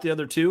trying to doubt the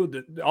other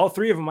two. All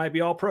three of them might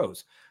be all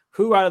pros.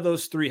 Who out of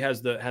those three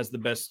has the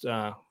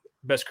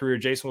best career?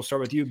 Jason, we'll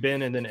start with you,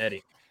 Ben, and then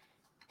Eddie.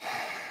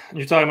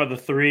 You're talking about the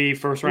three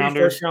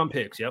first-rounders? First-round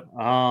picks, yep.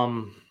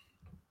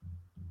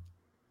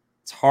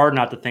 It's hard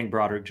not to think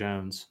Broderick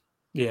Jones.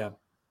 Yeah.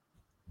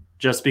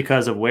 Just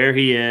because of where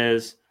he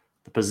is,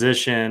 the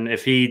position,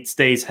 if he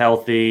stays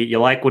healthy, you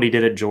like what he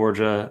did at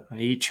Georgia.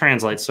 He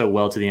translates so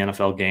well to the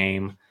NFL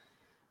game.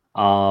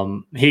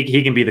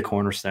 He can be the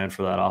cornerstone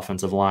for that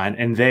offensive line,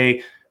 and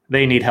they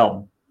need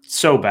help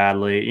so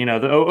badly.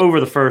 Over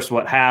the first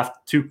half,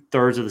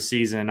 2/3 of the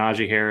season,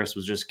 Najee Harris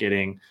was just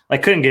couldn't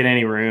get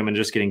any room and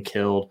just getting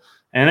killed.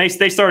 And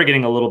they started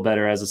getting a little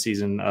better as the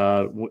season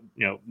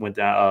went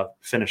down,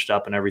 finished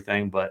up and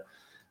everything. But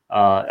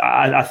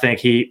I think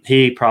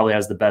he probably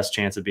has the best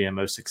chance of being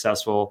most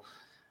successful.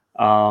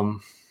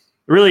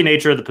 Really,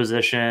 nature of the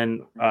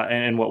position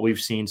and what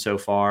we've seen so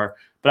far.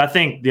 But I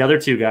think the other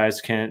two guys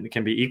can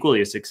be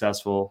equally as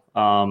successful.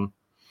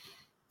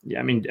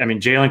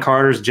 Jalen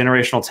Carter's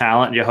generational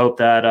talent. You hope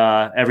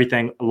that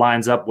everything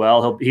lines up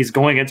well. He's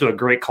going into a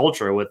great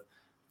culture with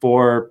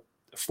 4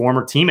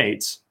 former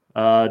teammates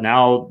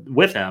now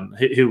with him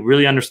who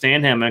really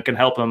understand him and can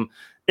help him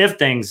if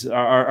things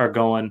are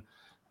going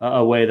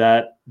a way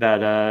that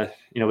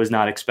is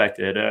not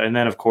expected. And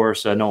then, of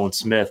course, Nolan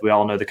Smith. We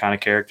all know the kind of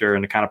character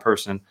and the kind of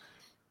person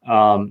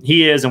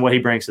He is and what he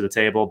brings to the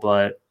table.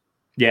 But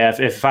yeah,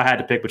 if I had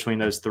to pick between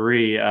those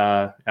three,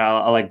 I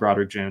like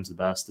Broderick Jones the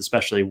best,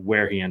 especially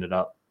where he ended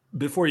up.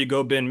 Before you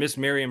go, Ben, Miss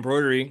Mary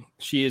Embroidery,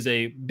 she is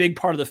a big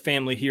part of the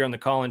family here on the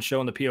Call-In Show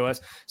on the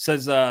POS,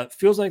 says,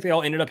 feels like they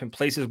all ended up in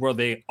places where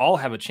they all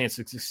have a chance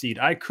to succeed.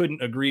 I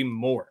couldn't agree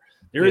more.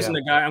 There isn't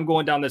a guy, I'm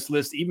going down this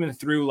list, even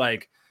through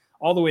like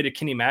all the way to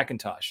Kenny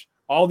McIntosh.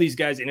 All these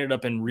guys ended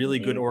up in really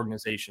good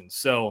organizations.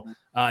 So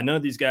none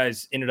of these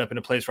guys ended up in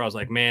a place where I was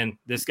like, man,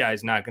 this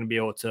guy's not going to be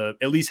able to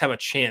at least have a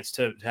chance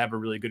to have a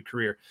really good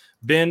career.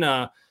 Ben,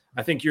 I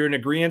think you're in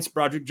agreement.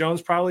 Broderick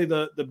Jones, probably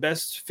the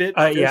best fit.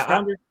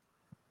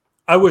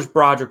 I wish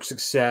Broderick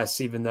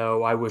success, even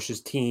though I wish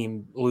his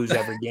team lose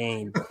every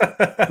game.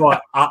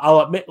 But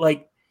I'll admit,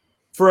 like,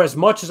 for as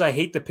much as I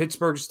hate the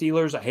Pittsburgh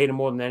Steelers, I hate them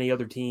more than any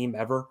other team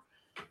ever.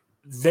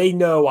 They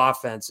know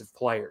offensive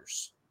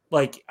players.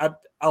 Like,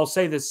 I'll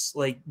say this,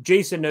 like,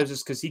 Jason knows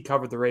this because he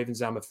covered the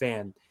Ravens. I'm a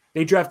fan.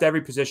 They draft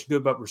every position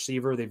good but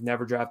receiver. They've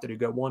never drafted a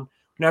good one.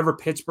 Whenever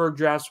Pittsburgh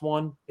drafts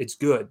one, it's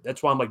good.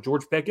 That's why I'm like,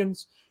 George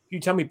Pickens, if you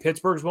tell me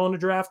Pittsburgh's willing to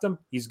draft him,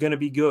 he's going to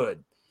be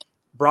good.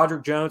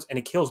 Broderick Jones, and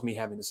it kills me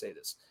having to say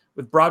this,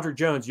 with Broderick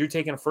Jones, you're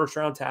taking a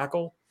first-round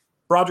tackle,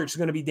 Broderick's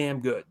going to be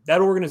damn good.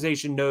 That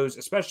organization knows,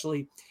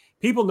 especially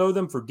people know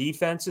them for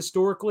defense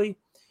historically,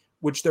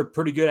 which they're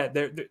pretty good at.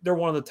 They're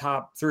one of the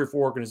top 3 or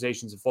 4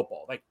 organizations in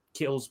football. That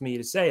kills me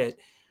to say it,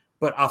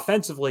 but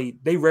offensively,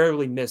 they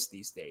rarely miss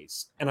these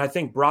days. And I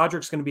think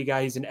Broderick's going to be a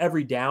guy, he's an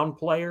every down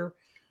player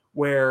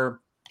where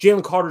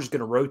Jalen Carter's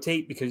going to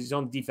rotate because he's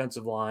on the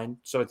defensive line.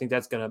 So I think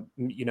that's going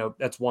to,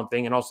 that's one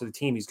thing. And also the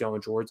team he's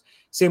going towards.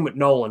 Same with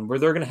Nolan, where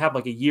they're going to have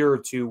like a year or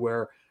two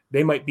where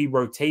they might be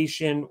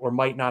rotation or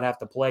might not have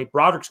to play.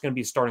 Broderick's going to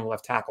be a starting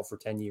left tackle for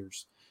 10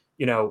 years,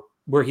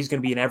 where he's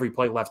going to be in every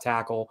play left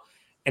tackle.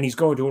 And he's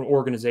going to an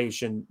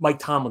organization. Mike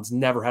Tomlin's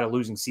never had a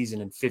losing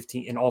season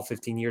in all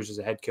 15 years as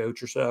a head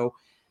coach or so.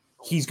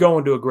 He's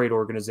going to a great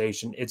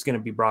organization. It's going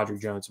to be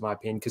Broderick Jones, in my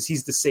opinion, because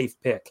he's the safe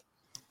pick.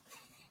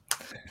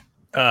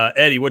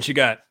 Eddie, what you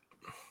got?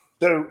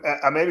 So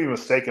I may be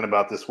mistaken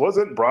about this.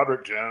 Wasn't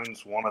Broderick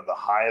Jones one of the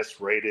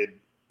highest rated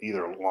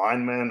either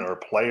linemen or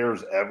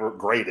players ever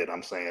graded,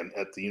 I'm saying,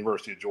 at the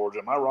University of Georgia?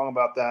 Am I wrong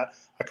about that?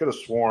 I could have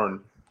sworn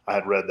I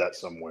had read that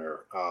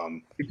somewhere.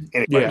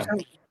 Anyway,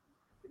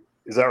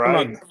 is that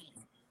right?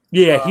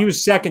 Yeah, he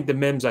was second to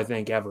Mims, I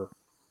think, ever.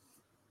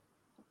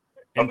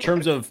 In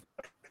terms of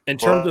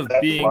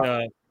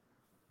being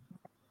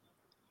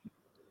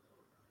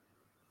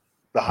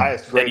the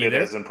highest graded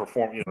as in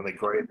perform, they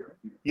grade.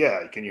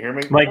 Yeah, can you hear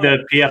me? Like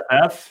the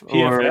PFF?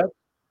 PFF?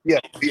 Yeah,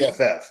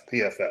 PFF.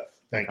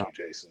 Thank you,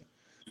 Jason.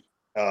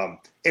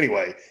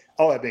 Anyway,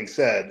 all that being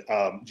said,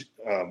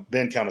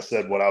 Ben kind of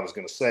said what I was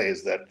going to say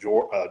is that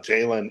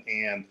Jalen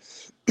and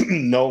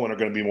Nolan are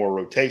going to be more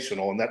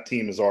rotational, and that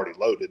team is already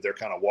loaded. They're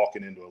kind of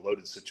walking into a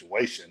loaded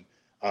situation.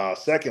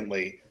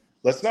 Secondly,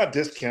 let's not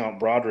discount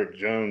Broderick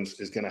Jones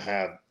is going to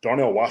have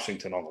Darnell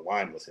Washington on the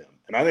line with him.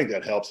 And I think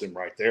that helps him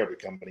right there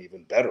become an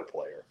even better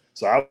player.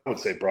 So I would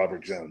say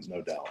Broderick Jones,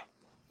 no doubt.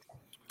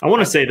 I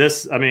want to say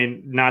this,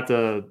 not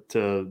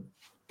to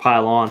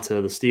pile on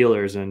to the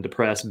Steelers and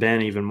depress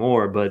Ben even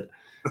more, but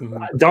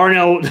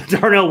Darnell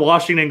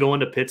Washington going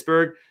to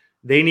Pittsburgh,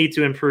 they need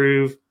to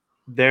improve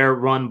their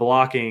run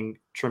blocking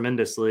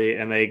tremendously,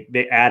 and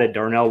they added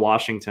Darnell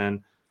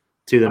Washington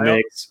to the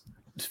mix.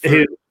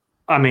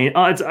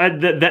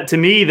 That to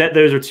me, that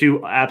those are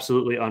 2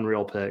 absolutely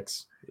unreal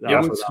picks.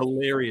 It was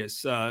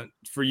hilarious.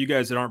 For you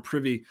guys that aren't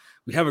privy,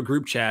 we have a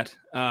group chat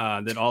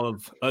that all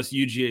of us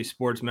UGA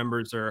sports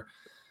members are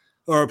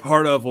a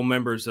part of. Well,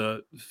 members,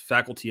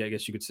 faculty, I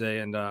guess you could say.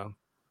 And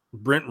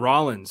Brent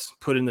Rollins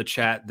put in the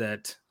chat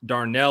that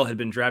Darnell had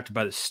been drafted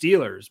by the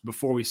Steelers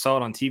before we saw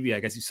it on TV. I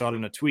guess he saw it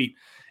in a tweet.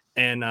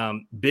 And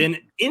Ben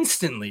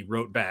instantly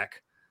wrote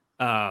back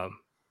a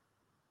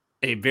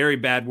very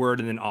bad word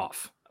and then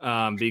off.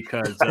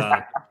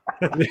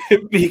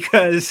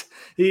 Because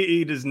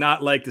he does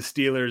not like the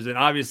Steelers, and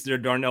obviously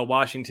Darnell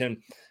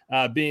Washington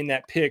being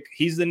that pick,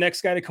 he's the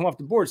next guy to come off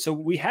the board. So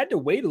we had to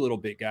wait a little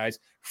bit, guys.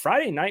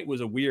 Friday night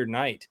was a weird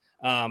night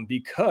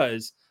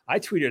because I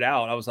tweeted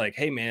out, I was like,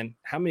 hey man,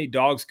 how many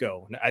dogs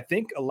go? And I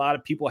think a lot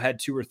of people had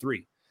 2 or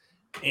 3,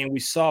 and we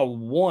saw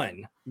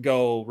 1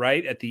 go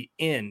right at the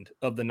end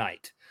of the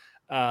night.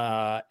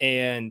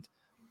 And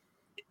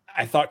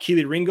I thought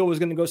Keely Ringo was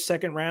going to go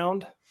second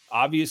round.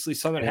 Obviously,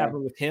 something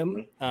happened with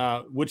him,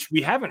 which we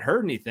haven't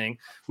heard anything.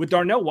 With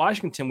Darnell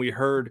Washington, we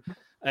heard,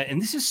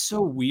 and this is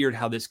so weird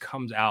how this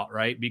comes out,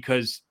 right?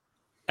 Because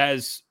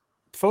as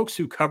folks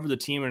who cover the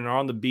team and are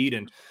on the beat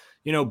and,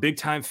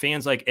 big-time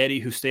fans like Eddie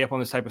who stay up on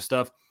this type of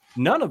stuff,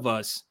 none of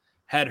us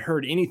had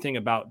heard anything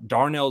about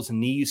Darnell's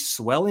knees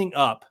swelling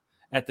up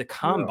at the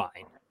combine.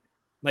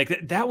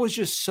 Like, that was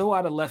just so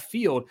out of left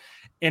field.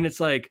 And it's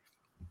like,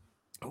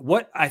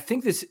 what I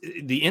think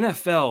the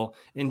NFL,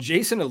 and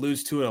Jason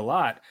alludes to it a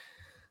lot,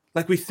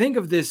 like we think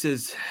of this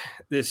as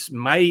this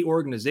mighty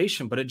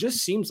organization, but it just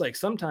seems like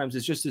sometimes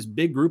it's just this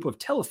big group of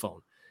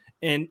telephone,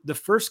 and the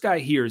first guy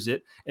hears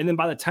it. And then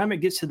by the time it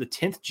gets to the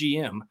 10th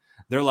GM,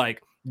 they're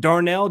like,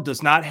 Darnell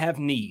does not have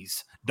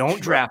knees.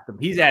 Don't draft him.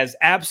 He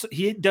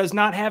does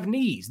not have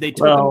knees. They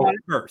took him out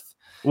of birth.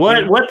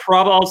 What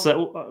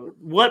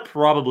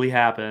probably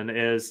happened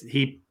is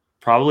he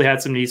probably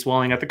had some knee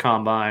swelling at the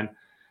combine.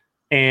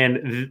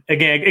 And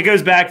again, it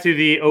goes back to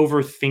the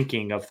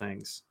overthinking of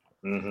things.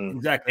 Mm-hmm.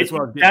 Exactly.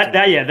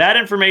 That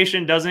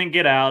information doesn't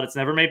get out. It's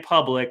never made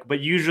public.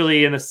 But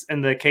usually in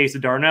the case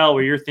of Darnell,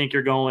 where you think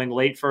you're going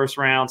late first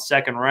round,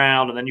 second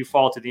round, and then you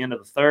fall to the end of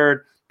the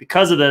third,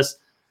 because of this,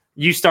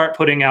 you start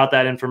putting out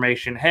that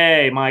information.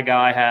 Hey, my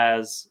guy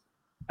has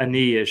a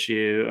knee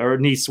issue or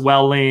knee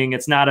swelling.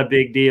 It's not a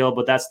big deal,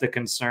 but that's the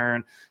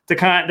concern to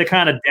kind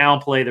of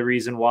downplay the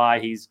reason why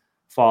he's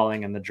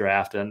falling in the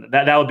draft. And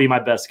that would be my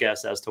best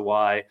guess as to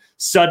why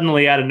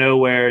suddenly out of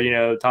nowhere,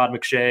 Todd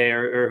McShay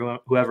or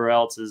whoever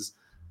else is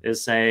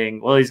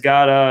saying, well, he's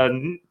got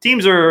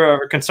teams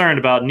are concerned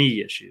about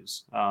knee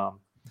issues.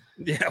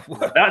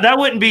 That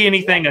wouldn't be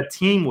anything a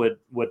team would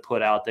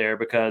put out there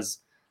because,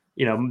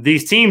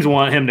 these teams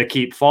want him to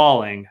keep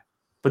falling,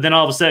 but then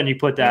all of a sudden you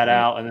put that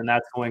out and then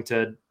that's going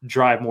to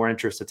drive more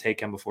interest to take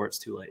him before it's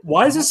too late.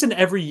 Why is this an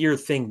every year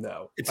thing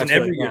though? It's an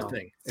every year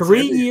thing.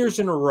 3 years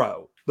in a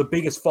row. The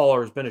biggest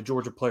faller has been a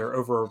Georgia player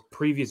over a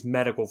previous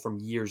medical from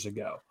years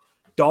ago.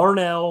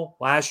 Darnell,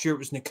 last year it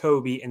was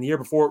Nakobe, and the year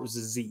before it was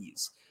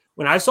Aziz.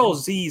 When I saw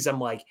Aziz, I'm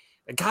like,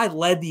 the guy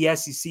led the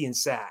SEC in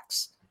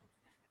sacks.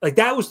 Like,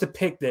 that was the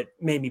pick that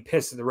made me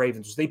pissed at the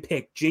Ravens. They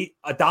picked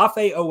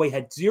Adafe Owe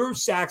had 0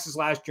 sacks his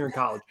last year in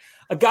college.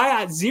 A guy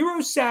had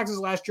 0 sacks his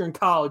last year in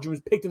college and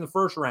was picked in the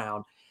first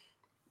round.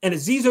 And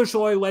Aziz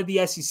Oshaloy led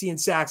the SEC in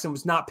sacks and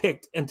was not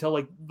picked until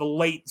like the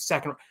late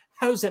second round.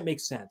 How does that make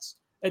sense?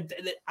 I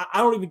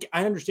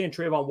understand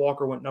Trayvon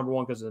Walker went number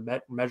 1 because of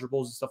the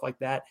measurables and stuff like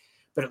that,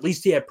 but at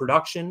least he had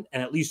production,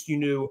 and at least you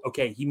knew,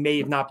 okay, he may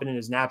have not been in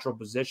his natural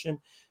position.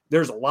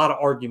 There's a lot of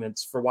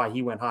arguments for why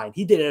he went high. And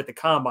he did it at the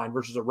combine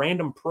versus a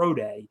random pro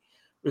day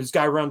where this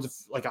guy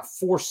runs like a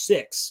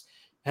 4.6,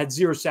 had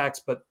 0 sacks,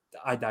 but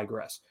I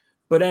digress.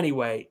 But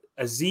anyway,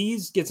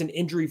 Aziz gets an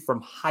injury from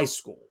high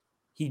school.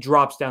 He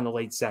drops down the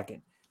late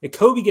second.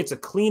 Nakobe gets a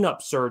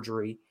cleanup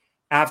surgery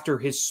after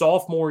his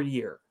sophomore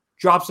year.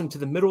 Drops him to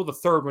the middle of the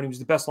third when he was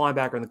the best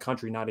linebacker in the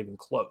country, not even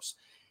close.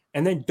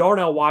 And then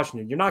Darnell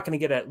Washington, you're not going to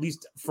get, at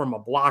least from a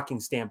blocking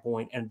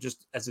standpoint and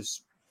just as a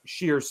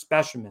sheer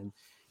specimen,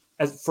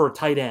 as for a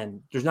tight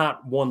end, there's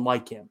not one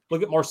like him.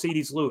 Look at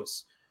Mercedes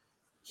Lewis.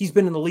 He's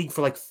been in the league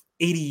for like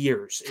 80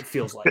 years, it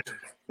feels like.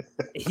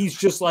 He's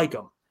just like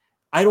him.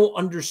 I don't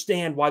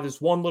understand why this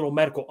one little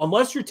medical,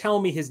 unless you're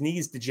telling me his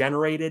knee's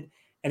degenerated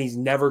and he's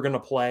never going to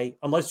play,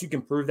 unless you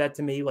can prove that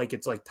to me, like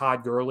it's like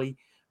Todd Gurley,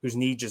 whose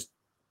knee just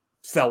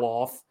fell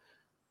off,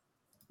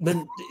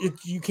 then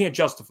you can't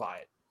justify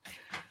it.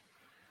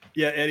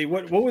 Yeah, Eddie,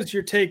 what was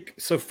your take?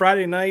 So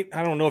Friday night,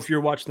 I don't know if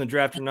you're watching the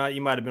draft or not. You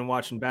might have been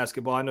watching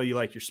basketball. I know you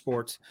like your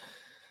sports.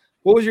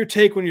 What was your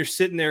take when you're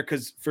sitting there?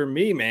 Because for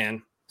me,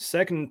 man,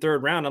 second and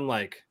third round, I'm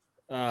like,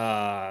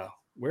 where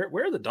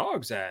are the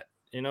dogs at?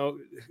 Who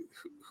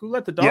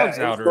let the dogs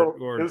out?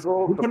 Or it was a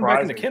little who put them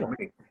back in the kennel?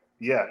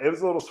 Yeah, it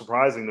was a little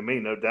surprising to me,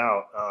 no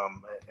doubt.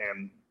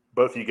 And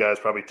both of you guys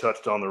probably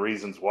touched on the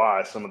reasons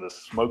why, some of the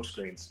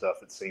smokescreen stuff,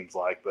 it seems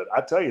like. But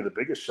I tell you, the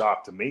biggest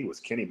shock to me was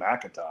Kenny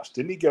McIntosh.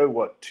 Didn't he go,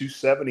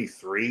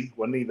 273?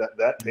 Wasn't he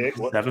that pick?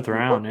 7th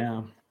round,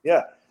 yeah.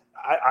 Yeah,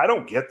 I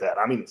don't get that.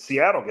 I mean,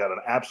 Seattle got an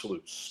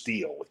absolute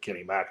steal with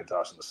Kenny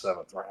McIntosh in the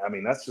 7th round. I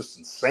mean, that's just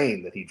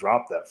insane that he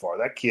dropped that far.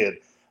 That kid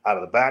out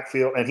of the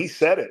backfield, and he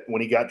said it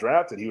when he got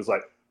drafted. He was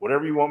like,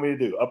 whatever you want me to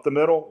do, up the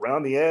middle,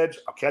 round the edge,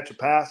 I'll catch a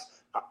pass,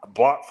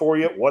 block for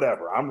you,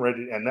 whatever. I'm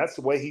ready. And that's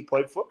the way he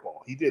played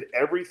football. He did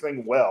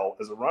everything well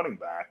as a running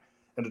back,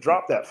 and to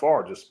drop that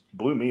far just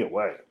blew me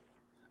away.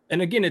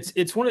 And again,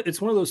 it's one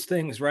of those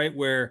things, right,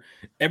 where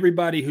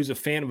everybody who's a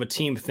fan of a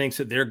team thinks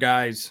that their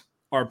guys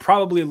are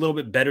probably a little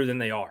bit better than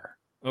they are.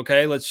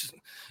 Okay,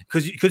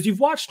 because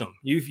you've watched them,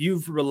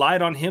 you've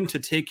relied on him to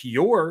take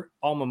your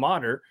alma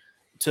mater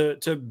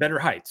to better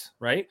heights,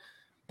 right?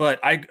 But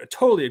I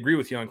totally agree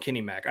with you on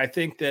Kenny Mack. I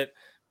think that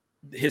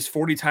his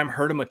 40 time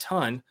hurt him a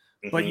ton.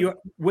 But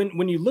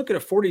when you look at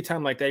a 40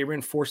 time like that, he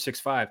ran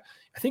 4.65.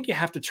 I think you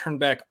have to turn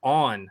back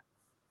on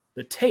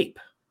the tape,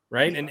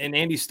 right? And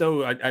Andy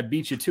Stowe, I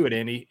beat you to it,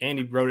 Andy.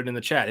 Andy wrote it in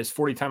the chat. His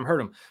 40 time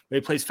hurt him, but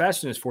he plays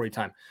faster than his 40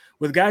 time.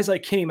 With guys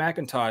like Kenny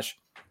McIntosh,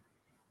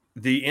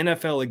 the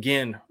NFL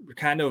again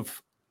kind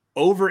of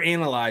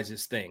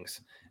overanalyzes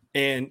things,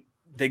 and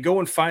they go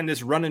and find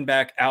this running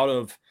back out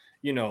of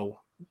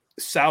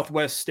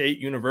Southwest State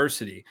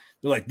University.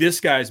 They're like, this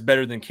guy's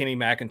better than Kenny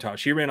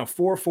McIntosh. He ran a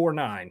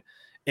 4.49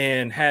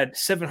 and had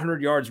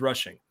 700 yards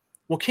rushing.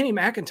 Well, Kenny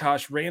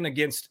McIntosh ran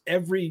against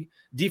every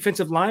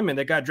defensive lineman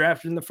that got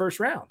drafted in the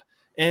first round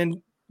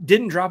and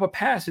didn't drop a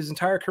pass his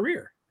entire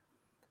career.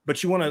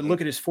 But you want to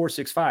look at his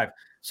 4.65.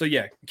 So,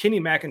 yeah, Kenny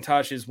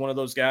McIntosh is one of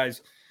those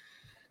guys.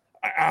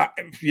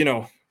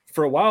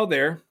 For a while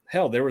there,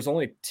 there was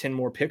only 10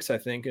 more picks, I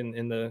think,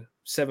 in the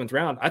 7th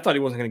round. I thought he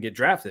wasn't going to get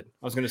drafted.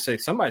 I was going to say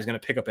somebody's going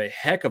to pick up a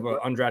heck of an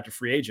undrafted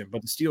free agent,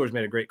 but the Steelers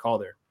made a great call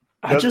there.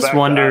 I just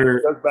wonder.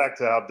 It goes back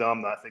to how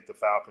dumb I think the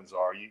Falcons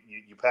are.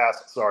 You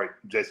pass. Sorry,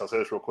 Jason, I'll say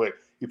this real quick.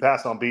 You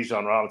pass on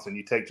Bijan Robinson.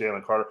 You take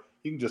Jalen Carter.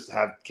 You can just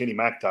have Kenny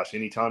McIntosh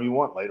anytime you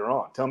want later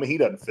on. Tell me he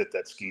doesn't fit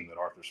that scheme that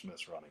Arthur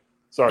Smith's running.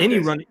 Sorry,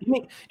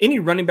 any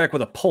running back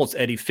with a pulse,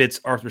 Eddie, fits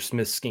Arthur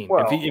Smith's scheme.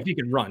 Well, if he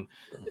can run,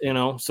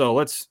 So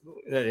let's,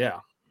 yeah.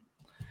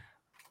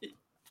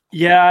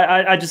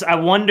 Yeah, I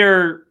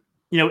wonder,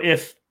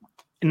 if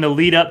in the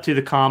lead up to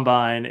the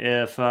combine,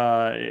 if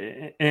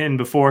and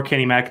before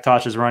Kenny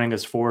McIntosh is running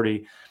his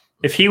 40,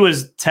 if he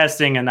was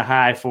testing in the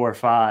high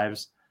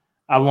 4.5s,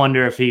 I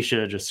wonder if he should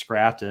have just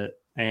scrapped it.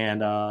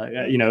 And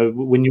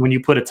when you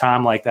put a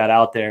time like that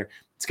out there,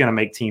 it's going to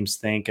make teams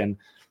think. And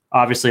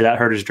obviously that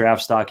hurt his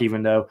draft stock,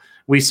 even though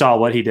we saw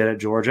what he did at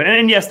Georgia.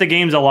 And yes, the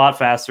game's a lot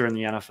faster in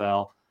the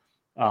NFL.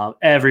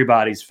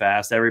 Everybody's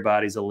fast,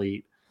 everybody's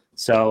elite.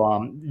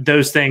 So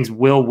those things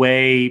will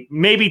weigh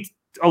maybe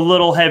a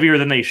little heavier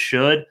than they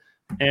should.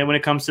 And when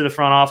it comes to the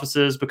front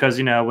offices, because,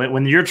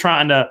 when you're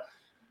trying to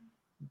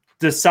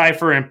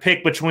decipher and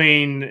pick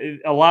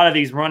between a lot of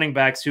these running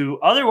backs who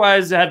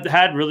otherwise have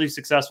had really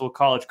successful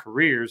college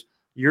careers,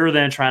 you're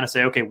then trying to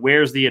say, okay,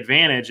 where's the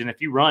advantage? And if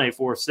you run a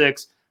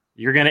 4.6,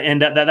 you're going to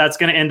end up that's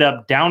going to end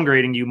up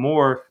downgrading you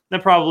more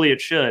than probably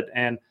it should.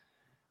 And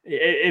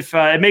if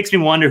it makes me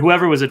wonder,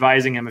 whoever was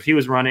advising him, if he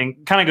was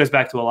running, kind of goes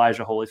back to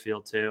Elijah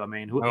Holyfield too. I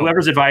mean,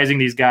 whoever's advising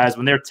these guys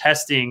when they're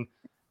testing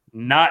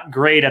not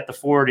great at the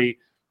 40,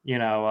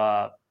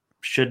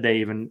 should they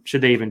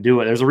even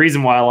do it? There's a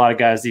reason why a lot of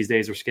guys these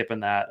days are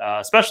skipping that,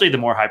 especially the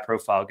more high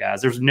profile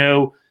guys. There's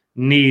no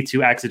need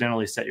to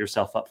accidentally set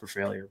yourself up for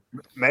failure.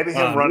 Maybe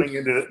him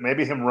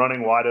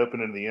running wide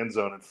open in the end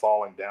zone and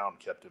falling down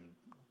kept him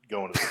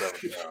going to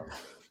 7 yards.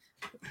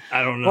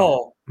 I don't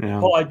know.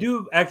 Paul, I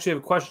do actually have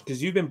a question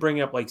because you've been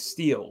bringing up like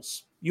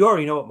steals. You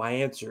already know what my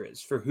answer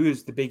is for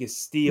who's the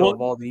biggest steal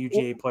of all the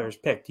UGA players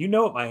picked. You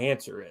know what my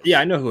ansor is. Yeah,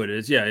 I know who it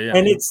is. Yeah.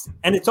 And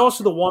it's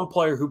also the one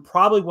player who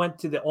probably went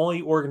to the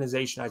only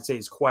organization I'd say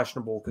is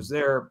questionable because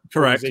their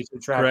organization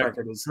track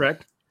record is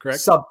correct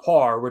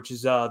subpar, which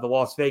is the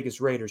Las Vegas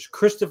Raiders.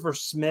 Christopher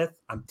Smith,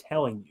 I'm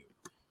telling you,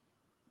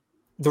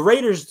 the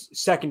Raiders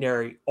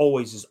secondary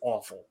always is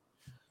awful.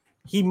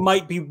 He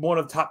might be one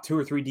of the top 2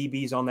 or 3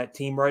 DBs on that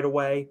team right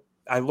away.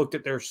 I looked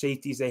at their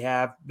safeties they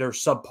have. They're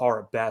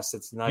subpar at best.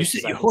 That's nice.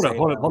 Hold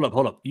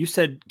up. You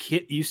said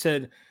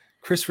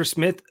Christopher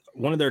Smith,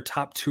 one of their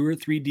top 2 or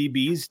 3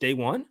 DBs day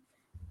one?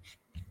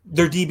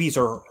 Their DBs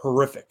are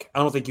horrific. I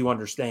don't think you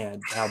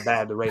understand how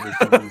bad the Raiders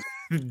DBs are.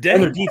 And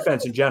their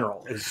defense in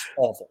general is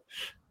awful.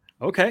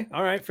 Okay.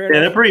 All right. Fair enough.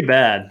 Yeah, they're pretty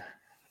bad.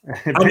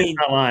 I mean,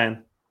 not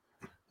lying.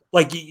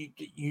 Like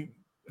you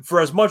for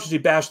as much as you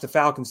bash the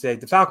Falcons today,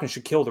 the Falcons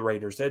should kill the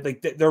Raiders.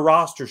 Their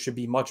roster should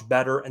be much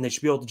better, and they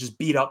should be able to just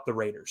beat up the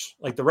Raiders.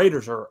 Like the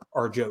Raiders are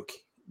a joke.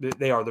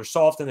 They are. They're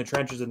soft in the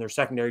trenches, and their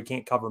secondary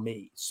can't cover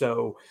me.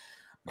 So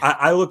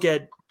I look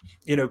at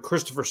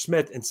Christopher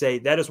Smith and say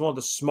that is one of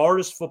the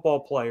smartest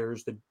football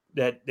players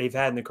that they've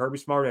had in the Kirby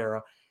Smart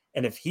era.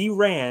 And if he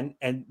ran,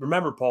 and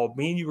remember, Paul,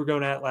 me and you were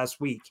going at it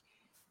last week,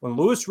 when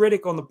Louis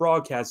Riddick on the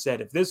broadcast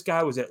said if this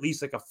guy was at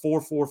least like a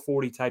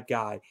 4.40 type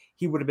guy,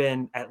 he would have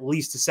been at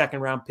least a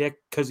second-round pick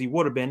because he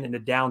would have been in a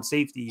down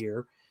safety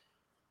year.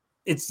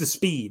 It's the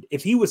speed.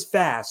 If he was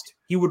fast,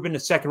 he would have been a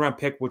second-round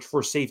pick, which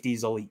for safety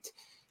is elite.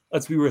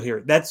 Let's be real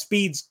here. That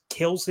speed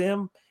kills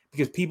him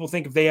because people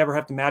think if they ever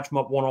have to match him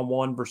up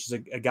one-on-one versus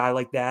a guy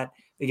like that,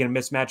 they get a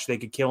mismatch, they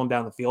could kill him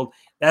down the field.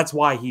 That's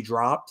why he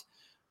dropped.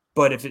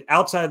 But if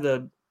outside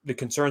of the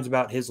concerns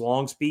about his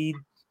long speed,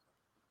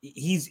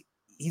 he's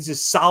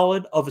as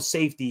solid of a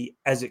safety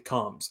as it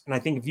comes. And I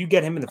think if you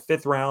get him in the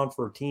 5th round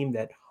for a team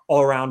that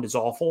all around is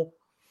awful,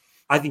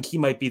 I think he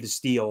might be the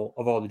steal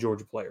of all the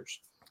Georgia players.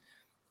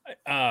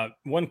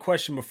 One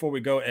question before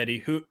we go, Eddie,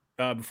 who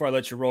before I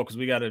let you roll, because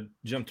we got to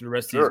jump to the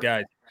rest Sure. of these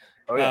guys.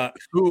 Oh, yeah.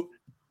 Who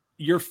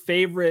your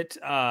favorite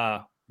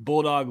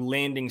Bulldog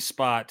landing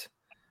spot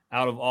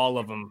out of all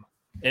of them?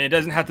 And it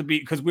doesn't have to be,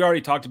 because we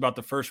already talked about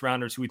the first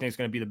rounders who we think is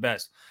going to be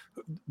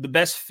the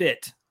best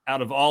fit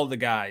out of all the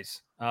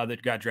guys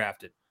that got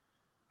drafted.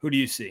 Who do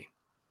you see?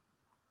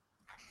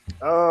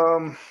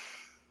 I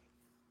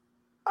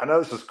know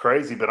this is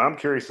crazy, but I'm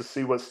curious to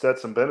see what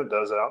Stetson Bennett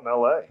does out in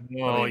L.A.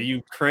 Oh,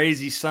 you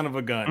crazy son of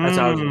a gun. That's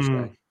what I was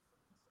going to say.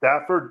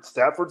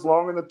 Stafford's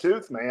long in the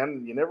tooth,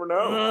 man. You never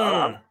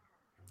know.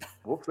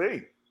 We'll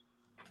see.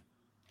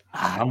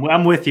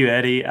 I'm with you,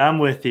 Eddie. I'm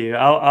with you.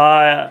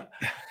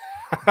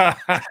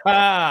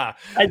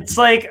 It's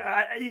like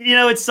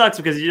it sucks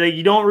because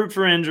you don't root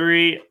for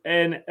injury,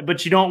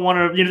 but you don't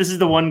want to. This is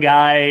the one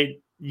guy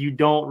you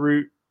don't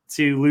root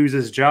to lose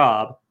his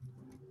job.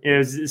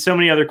 There's so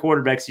many other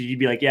quarterbacks you'd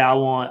be like, yeah, I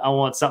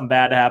want something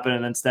bad to happen,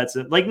 and then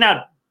Stetson, like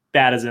not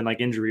bad as in like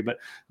injury, but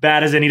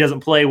bad as in he doesn't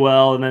play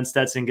well, and then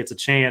Stetson gets a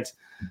chance.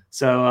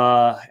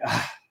 So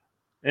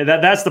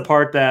that's the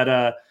part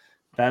that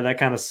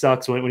kind of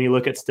sucks when you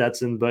look at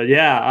Stetson. But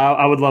yeah,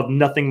 I would love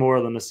nothing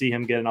more than to see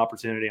him get an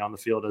opportunity on the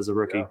field as a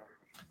rookie.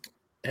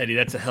 Eddie,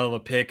 that's a hell of a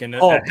pick. And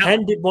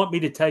Penn did want me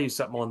to tell you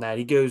something on that.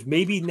 He goes,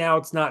 maybe now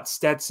it's not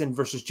Stetson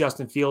versus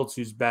Justin Fields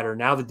who's better.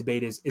 Now the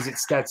debate is it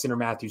Stetson or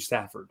Matthew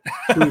Stafford?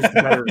 Who's the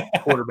better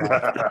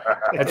quarterback?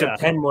 That's what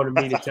Penn wanted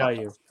me to tell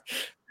you.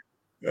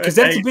 Because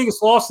that's the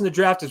biggest loss in the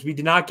draft is we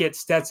did not get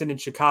Stetson in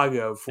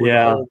Chicago for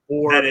the whole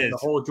board and the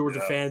whole Georgia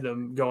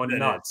fandom going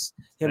nuts.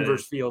 Him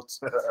versus Fields.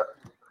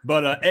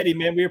 But Eddie,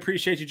 man, we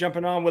appreciate you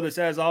jumping on with us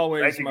as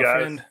always. Thank you, my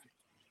friend.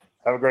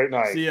 Have a great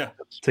night. See ya.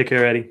 Take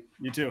care, Eddie.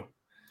 You too.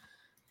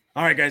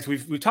 All right, guys,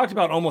 we've talked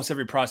about almost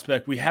every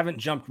prospect. We haven't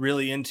jumped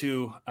really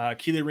into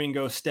Keely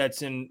Ringo,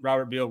 Stetson,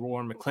 Robert Beal,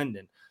 Warren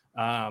McClendon.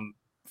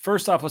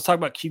 First off, let's talk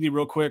about Keely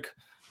real quick.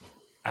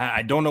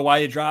 I don't know why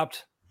you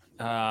dropped.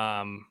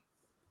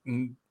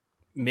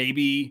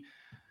 Maybe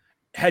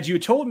had you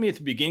told me at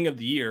the beginning of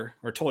the year,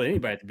 or told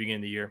anybody at the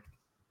beginning of the year,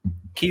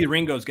 Keely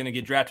Ringo is going to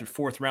get drafted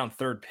 4th round,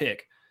 3rd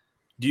pick.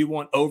 Do you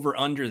want over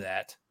under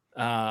that?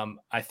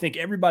 I think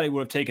everybody would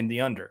have taken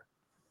the under.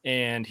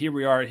 And here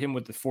we are, him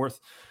with the fourth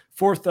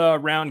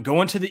round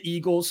going to the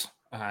Eagles.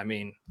 I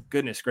mean,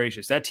 goodness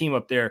gracious, that team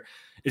up there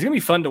is going to be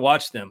fun to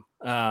watch them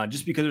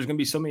just because there's going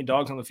to be so many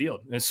dogs on the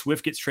field. And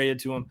Swift gets traded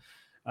to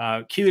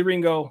him. Keely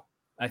Ringo,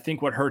 I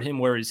think what hurt him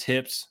were his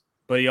hips,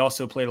 but he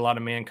also played a lot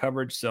of man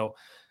coverage. So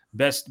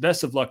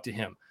best of luck to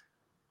him.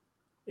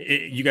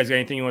 You guys got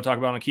anything you want to talk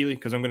about on Keely?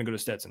 Because I'm going to go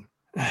to Stetson.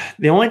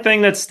 The only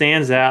thing that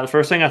stands out, the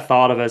first thing I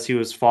thought of as he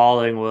was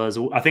falling was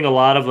I think a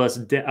lot of us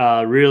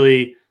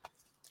really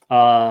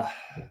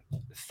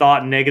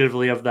thought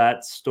negatively of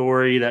that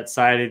story that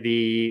cited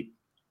the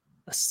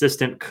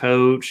assistant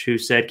coach who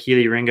said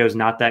Keely Ringo's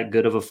not that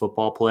good of a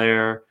football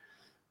player.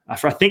 I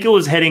think it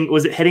was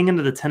heading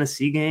into the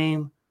Tennessee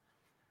game?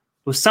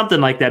 It was something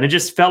like that. It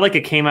just felt like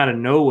it came out of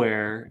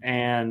nowhere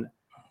and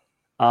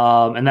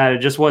that it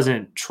just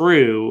wasn't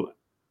true.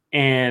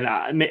 And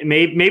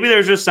maybe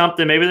there's just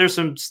something. Maybe there's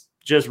some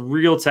just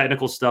real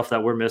technical stuff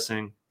that we're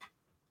missing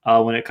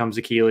when it comes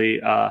to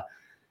Keely.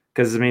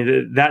 Because I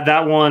mean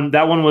that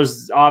one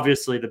was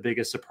obviously the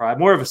biggest surprise,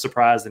 more of a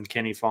surprise than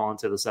Kenny falling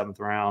to the 7th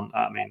round.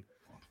 I mean,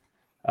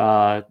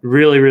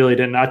 really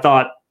didn't. I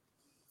thought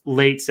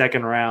late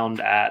 2nd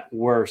round at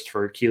worst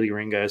for Keely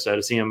Ringo. So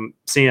to see him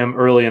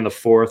early in the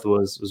 4th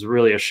was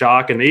really a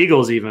shock. And the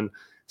Eagles even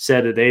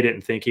said that they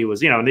didn't think he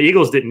was. And the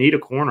Eagles didn't need a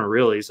corner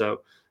really.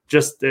 So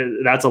just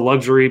that's a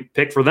luxury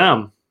pick for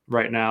them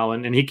right now,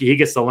 and he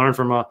gets to learn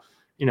from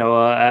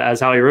as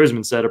Howie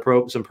Roseman said,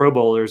 some Pro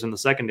Bowlers in the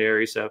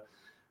secondary. So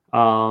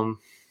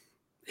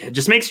it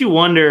just makes you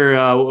wonder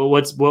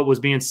what was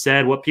being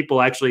said, what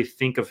people actually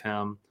think of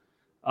him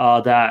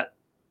that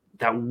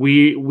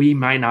we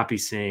might not be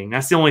seeing.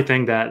 That's the only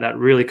thing that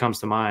really comes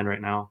to mind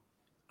right now.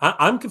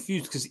 I'm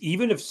confused because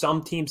even if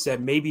some team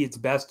said maybe it's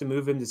best to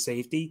move him to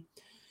safety,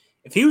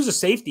 if he was a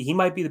safety, he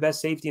might be the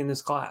best safety in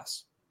this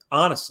class.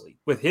 Honestly,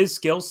 with his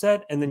skill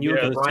set, and then you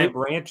look at Bryant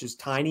Branch is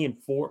tiny and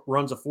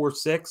runs a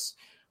 4.6.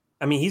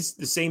 I mean, he's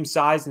the same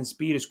size and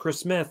speed as Chris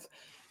Smith,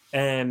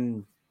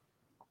 and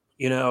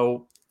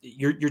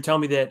you're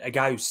telling me that a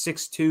guy who's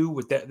 6'2"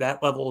 with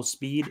that level of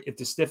speed, if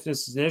the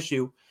stiffness is an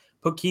issue,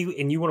 put Keely,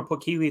 and you want to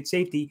put Keely at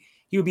safety,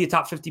 he would be a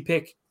top 50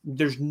 pick.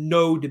 There's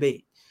no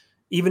debate.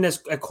 Even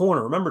as a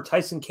corner, remember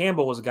Tyson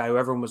Campbell was a guy who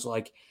everyone was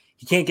like,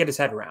 he can't get his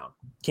head around,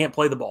 can't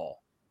play the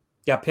ball.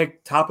 Got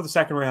picked top of the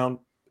 2nd round.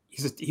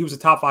 He was a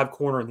top 5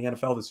 corner in the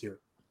NFL this year.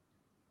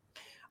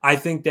 I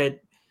think that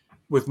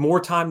with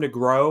more time to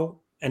grow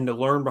and to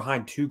learn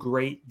behind 2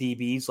 great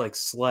DBs like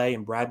Slay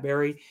and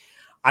Bradbury,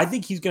 I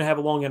think he's going to have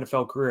a long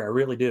NFL career. I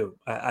really do.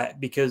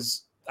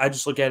 Because I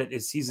just look at it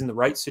as he's in the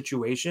right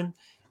situation,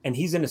 and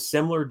he's in a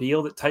similar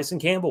deal that Tyson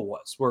Campbell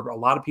was, where a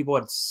lot of people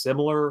had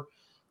similar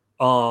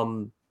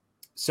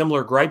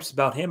gripes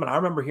about him. And I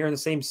remember hearing the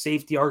same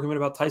safety argument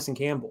about Tyson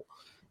Campbell.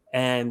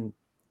 And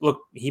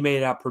look, he made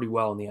it out pretty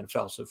well in the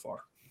NFL so far.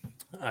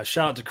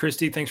 Shout out to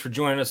Christy. Thanks for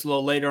joining us a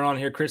little later on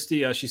here,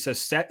 Christy. She says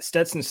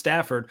Stetson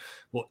Stafford.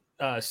 Well,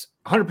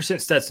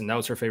 100% Stetson. That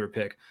was her favorite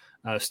pick.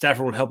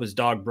 Stafford would help his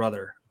dog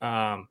brother.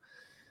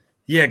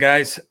 Yeah,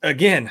 guys.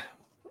 Again,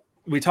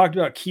 we talked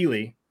about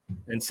Keely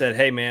and said,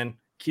 hey, man,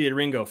 Keely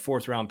Ringo,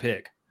 4th round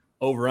pick.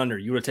 Over, under.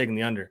 You would have taken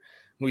the under.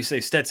 We say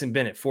Stetson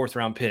Bennett, 4th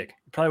round pick.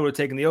 You probably would have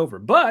taken the over.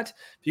 But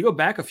if you go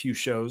back a few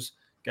shows,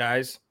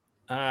 guys,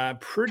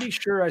 pretty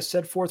sure I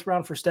said 4th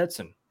round for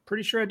Stetson.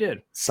 Pretty sure I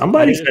did.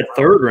 Somebody said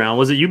 3rd round.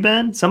 Was it you,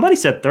 Ben? Somebody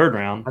said 3rd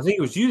round. I think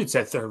it was you that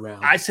said 3rd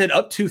round. I said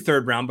up to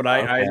 3rd round, but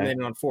I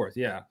landed on 4th.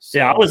 Yeah. So,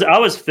 yeah, I was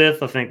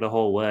 5th, I think, the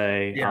whole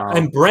way. Yeah.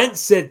 And Brent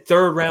said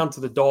 3rd round to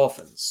the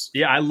Dolphins.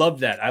 Yeah, I love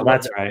that.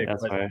 That's right.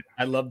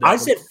 I love that. I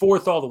said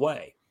 4th all the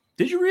way.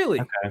 Did you really?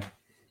 Okay.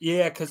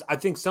 Yeah, because I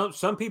think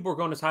some people are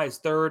going as high as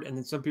 3rd, and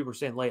then some people are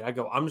saying late. I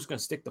go, I'm just going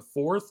to stick to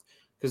 4th,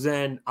 because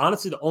then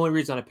honestly, the only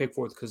reason I picked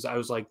 4th because I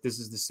was like, this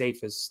is the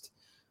safest.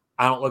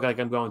 I don't look like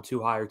I'm going too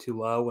high or too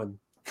low, and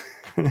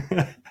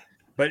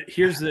but But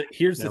here's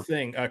the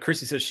thing.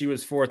 Chrissy says she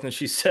was fourth, and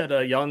she said,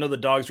 "Y'all know the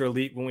Dogs are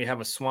elite when we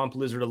have a Swamp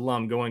Lizard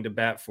alum going to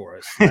bat for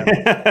us."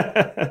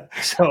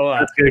 So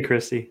that's good,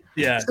 Chrissy.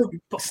 Yeah. So,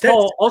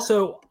 Paul,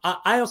 also,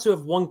 I also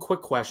have one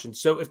quick question.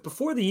 So, if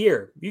before the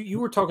year you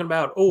were talking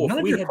about,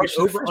 if we had the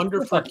over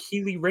under for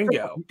Keely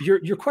Ringo,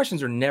 your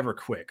questions are never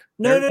quick.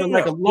 No.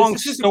 Like a long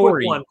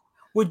story. One.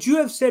 Would you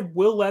have said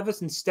Will Levis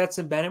and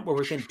Stetson Bennett were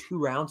within 2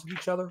 rounds of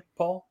each other,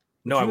 Paul?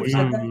 No, I would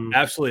not.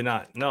 Absolutely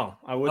not. No,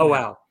 I wouldn't. Oh,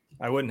 wow.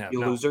 I wouldn't have.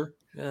 You loser.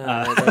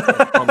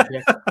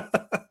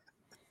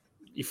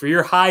 For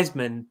your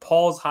Heisman,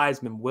 Paul's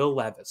Heisman, Will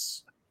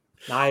Levis.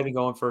 Not even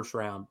going first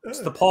round. It's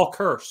the Paul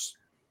curse.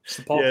 It's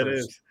the Paul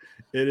curse.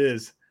 It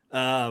is.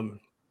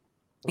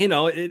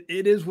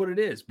 It is what it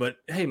is. But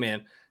hey,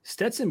 man,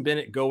 Stetson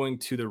Bennett going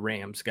to the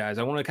Rams, guys.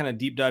 I want to kind of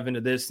deep dive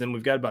into this. Then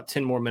we've got about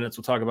 10 more minutes.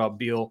 We'll talk about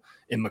Beal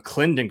and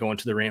McClendon going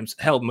to the Rams.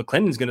 Hell,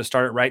 McClendon's going to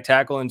start at right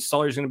tackle, and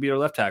Sawyer's going to be their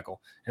left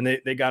tackle. And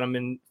they got him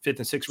in 5th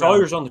and 6th round.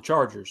 Sawyer's on the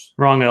Chargers.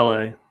 Wrong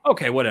LA.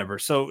 Okay, whatever.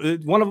 So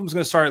one of them's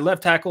going to start at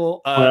left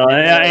tackle.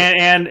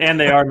 And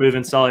they are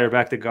moving Sawyer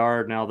back to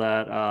guard now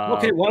that.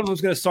 One of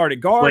them's going to start at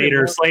guard.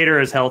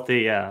 Slater is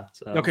healthy. Yeah.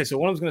 So. Okay, so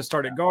one of them's going to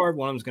start at guard.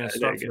 One of them's going to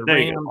start for the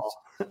Rams.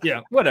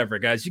 Yeah, whatever,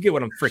 guys. You get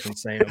what I'm freaking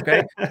saying,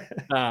 okay?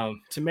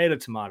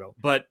 Tomato.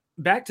 But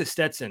back to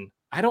Stetson.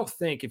 I don't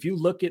think if you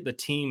look at the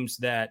teams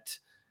that,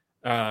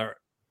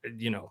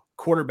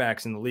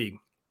 quarterbacks in the league,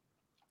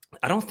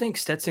 I don't think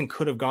Stetson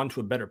could have gone to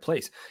a better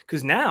place.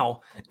 Because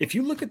now, if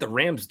you look at the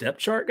Rams depth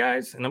chart,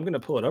 guys, and I'm going to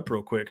pull it up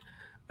real quick,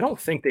 I don't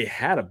think they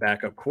had a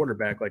backup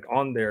quarterback like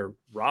on their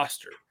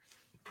roster.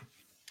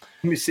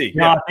 Let me see.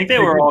 No, I think they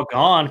were all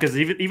gone because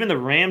even the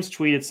Rams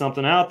tweeted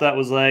something out that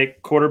was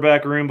like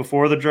quarterback room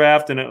before the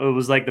draft, and it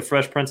was like the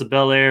Fresh Prince of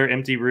Bel-Air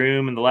empty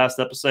room in the last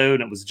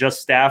episode, and it was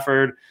just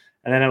Stafford,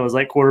 and then it was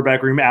like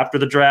quarterback room after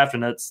the draft,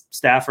 and that's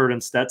Stafford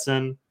and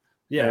Stetson.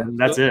 Yeah, and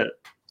that's it.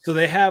 So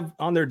they have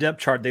on their depth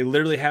chart, they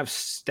literally have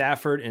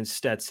Stafford and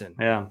Stetson.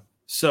 Yeah.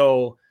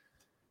 So,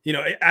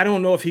 I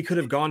don't know if he could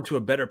have gone to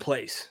a better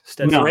place.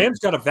 Stetson. The Rams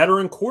got a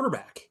veteran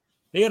quarterback.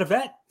 They got a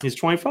vet. He's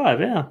 25.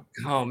 Yeah.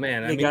 Oh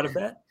man, they got a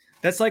vet.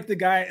 That's like the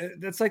guy.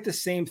 That's like the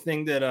same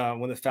thing that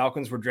when the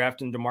Falcons were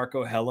drafting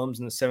DeMarco Hellams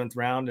in the 7th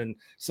round, and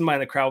somebody in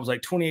the crowd was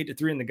like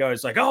 28-3, and the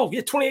guy's like, "Oh,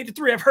 yeah,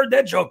 28-3. I've heard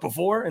that joke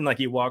before," and like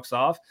he walks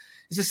off.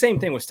 It's the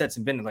same thing with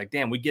Stetson Bennett. Like,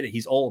 damn, we get it.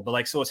 He's old, but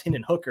like, so is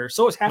Hendon Hooker.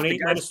 So is half the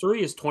guys.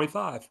 28-3 is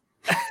 25.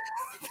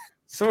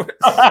 So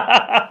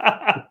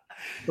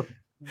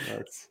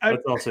that's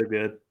also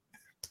good.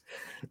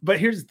 But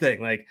here's the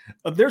thing: like,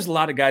 there's a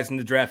lot of guys in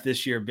the draft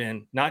this year,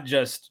 Ben, not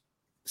just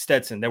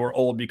Stetson. They were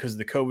old because of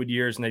the COVID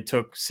years, and they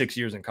took 6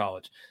 years in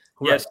college.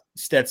 Right. Yes,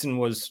 Stetson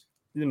was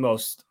the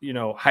most,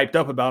 hyped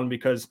up about him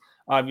because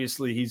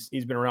obviously he's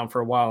been around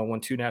for a while and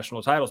won 2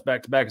 national titles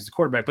back to back as a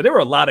quarterback. But there were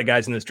a lot of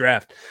guys in this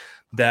draft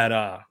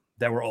that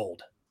were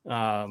old.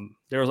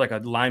 There was like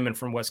a lineman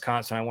from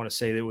Wisconsin, I want to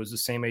say, that was the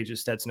same age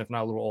as Stetson, if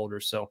not a little older.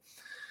 So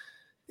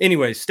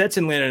anyway,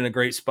 Stetson landed in a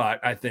great spot,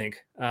 I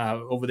think,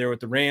 over there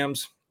with the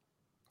Rams.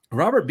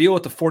 Robert Beal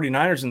with the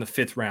 49ers in the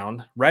 5th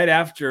round, right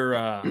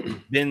after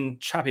Ben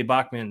Choppy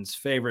Bachmann's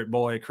favorite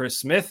boy, Chris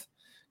Smith,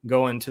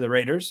 going to the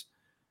Raiders.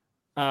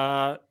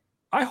 I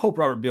hope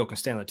Robert Beal can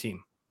stay on the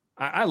team.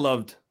 I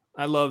loved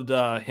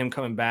him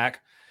coming back.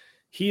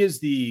 He is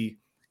the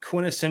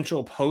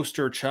quintessential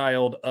poster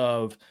child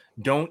of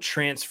don't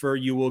transfer,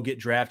 you will get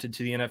drafted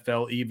to the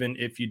NFL even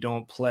if you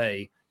don't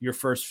play your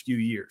first few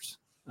years.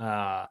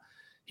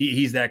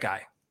 He's that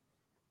guy.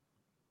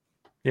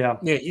 Yeah,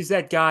 he's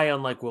that guy,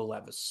 unlike Will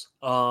Levis.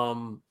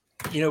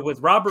 With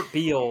Robert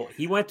Beal,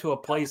 he went to a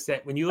place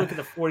that when you look at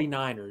the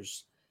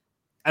 49ers,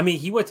 I mean,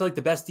 he went to like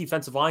the best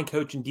defensive line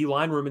coach and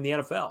D-line room in the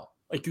NFL.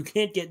 Like, you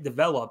can't get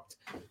developed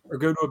or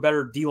go to a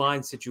better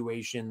D-line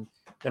situation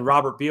than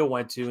Robert Beal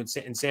went to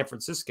in San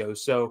Francisco.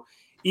 So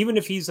even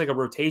if he's like a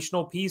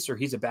rotational piece or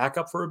he's a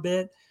backup for a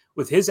bit,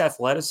 with his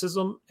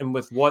athleticism and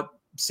with what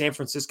San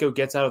Francisco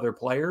gets out of their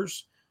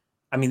players,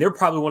 I mean, they're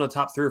probably one of the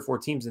top 3 or 4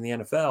 teams in the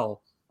NFL.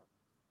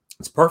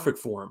 It's perfect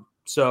for him.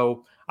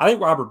 So I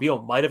think Robert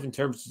Beal might have, in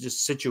terms of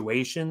just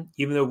situation,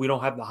 even though we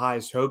don't have the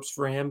highest hopes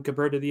for him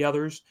compared to the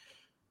others,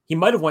 he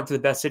might have went to the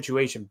best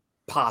situation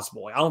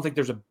possible. I don't think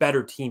there's a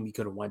better team he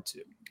could have went to.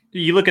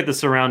 You look at the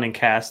surrounding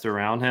cast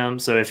around him.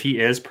 So if he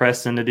is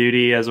pressed into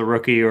duty as a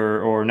rookie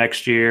or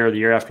next year or the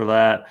year after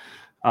that,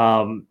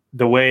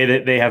 the way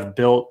that they have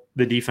built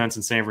the defense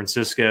in San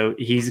Francisco,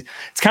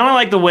 it's kind of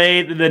like the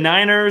way the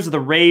Niners,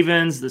 the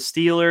Ravens, the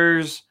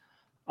Steelers.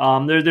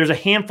 There's a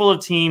handful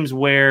of teams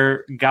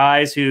where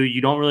guys who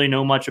you don't really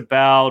know much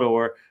about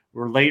or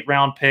were late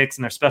round picks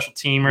and they're special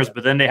teamers,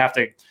 but then they have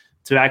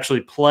to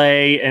actually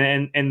play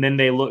and then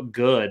they look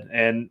good.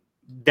 And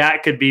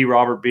that could be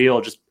Robert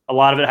Beal. Just a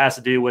lot of it has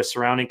to do with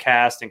surrounding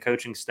cast and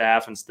coaching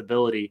staff and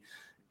stability.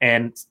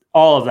 And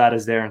all of that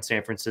is there in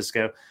San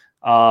Francisco.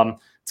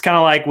 It's kind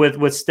of like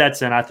with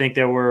Stetson. I think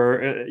there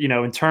were,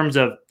 in terms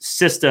of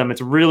system,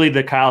 it's really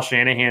the Kyle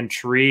Shanahan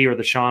tree or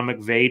the Sean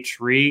McVay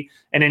tree.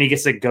 And then he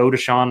gets to go to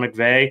Sean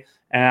McVay.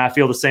 And I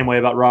feel the same way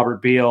about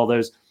Robert Beal.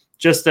 Those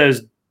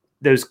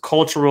those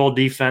cultural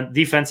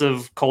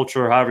defensive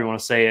culture, however you want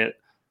to say it,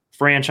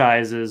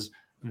 franchises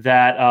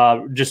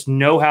that just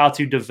know how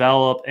to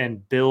develop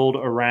and build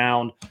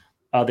around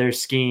their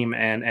scheme,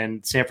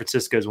 and San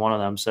Francisco is one of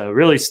them. So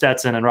really,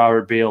 Stetson and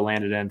Robert Beal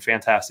landed in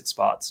fantastic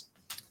spots.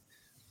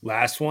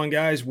 Last one,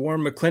 guys.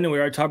 Warren McClendon. We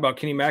already talked about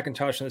Kenny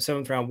McIntosh in the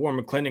 7th round.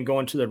 Warren McClendon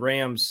going to the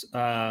Rams.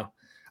 I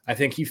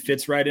think he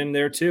fits right in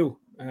there too.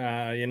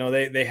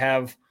 They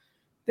have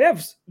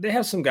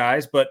some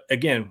guys, but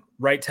again,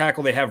 right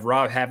tackle, they have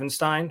Rob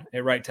Havenstein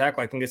at right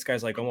tackle. I think this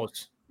guy's like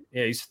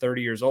he's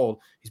 30 years old.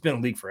 He's been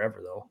in the league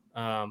forever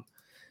though.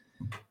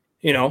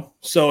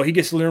 So he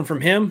gets to learn from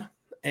him.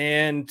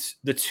 And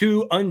the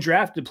 2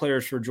 undrafted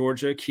players for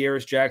Georgia,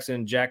 Kearis Jackson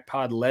and Jack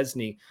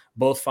Podlesny,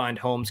 both find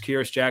homes.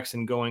 Kearis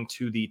Jackson going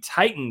to the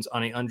Titans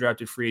on an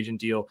undrafted free agent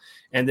deal.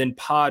 And then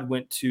Pod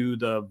went to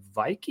the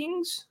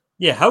Vikings.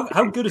 Yeah,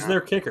 how good is their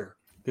kicker?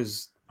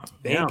 Because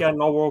they ain't got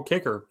an all-world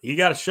kicker. He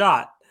got a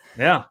shot.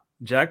 Yeah,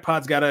 Jack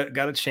Pod's got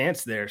a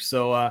chance there.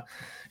 So,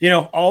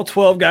 all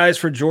 12 guys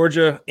for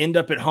Georgia end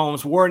up at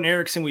homes. Warren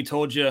Erickson, we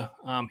told you,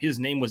 his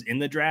name was in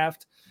the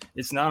draft.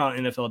 It's not on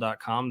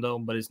NFL.com, though,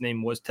 but his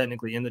name was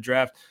technically in the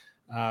draft.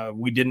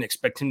 We didn't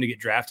expect him to get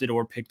drafted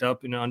or picked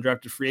up in an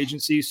undrafted free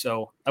agency,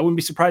 so I wouldn't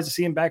be surprised to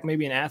see him back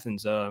maybe in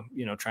Athens,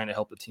 trying to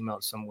help the team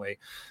out some way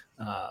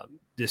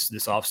this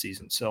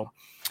offseason. So,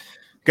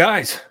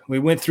 guys, we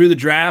went through the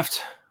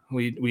draft.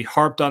 We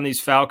harped on these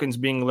Falcons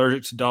being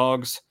allergic to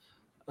dogs.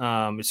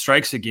 It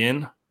strikes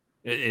again.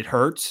 It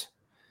hurts.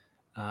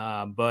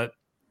 But,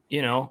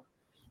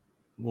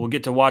 we'll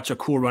get to watch a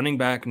cool running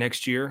back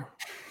next year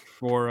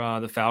for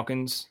the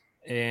Falcons.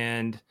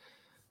 And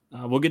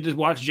we'll get to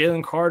watch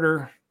Jalen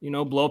Carter,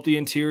 blow up the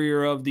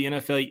interior of the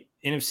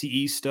NFC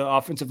East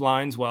offensive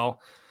lines while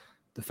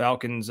the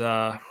Falcons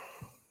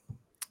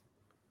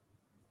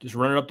just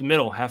run it up the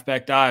middle,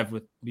 halfback dive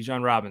with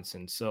Bijan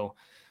Robinson. So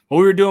what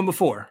we were doing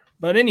before.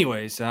 But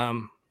anyways, I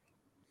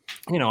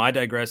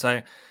digress.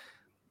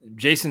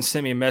 Jason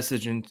sent me a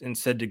message and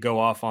said to go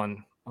off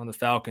on the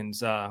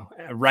Falcons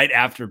right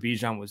after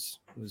Bijan was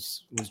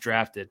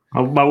drafted.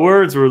 My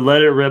words were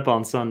 "let it rip"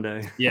 on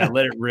Sunday. Yeah,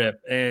 let it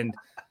rip. And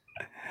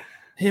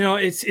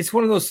it's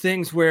one of those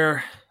things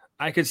where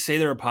I could say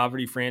they're a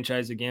poverty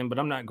franchise again, but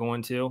I'm not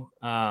going to.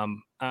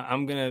 I'm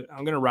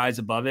gonna rise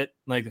above it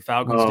like the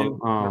Falcons do.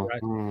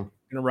 I'm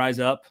gonna rise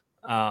up.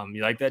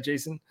 You like that,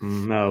 Jason?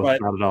 No,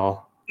 not at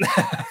all.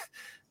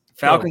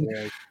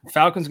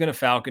 Falcon's gonna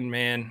Falcon,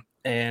 man.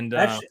 And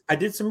actually, I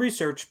did some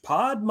research.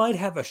 Pod might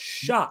have a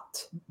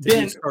shot.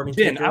 Ben,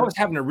 I was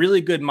having a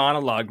really good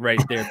monologue right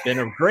there. Ben,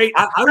 a great.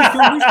 I was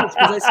doing research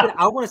because I said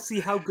I want to see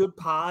how good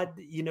Pod.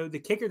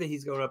 The kicker that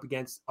he's going up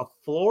against, a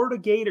Florida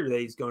Gator that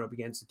he's going up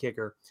against, the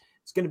kicker.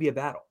 It's going to be a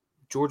battle.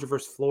 Georgia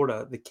versus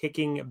Florida, the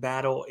kicking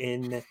battle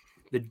in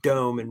the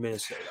Dome in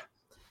Minnesota.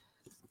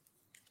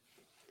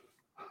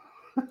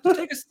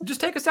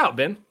 Just take us out,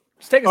 Ben.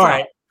 Just take us out.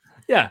 Right.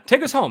 Yeah,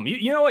 take us home.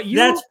 You know what?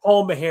 That's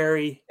Paul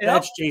Maharry. Yep.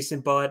 That's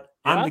Jason Butt.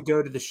 Yeah. I'm the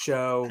go to the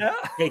show. Yeah.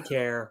 Take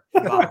care.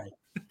 Bye.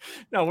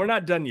 No, we're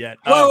not done yet.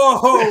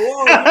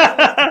 Whoa.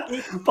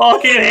 Paul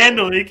can't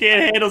handle it. He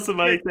can't handle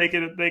somebody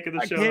making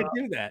the show. I can't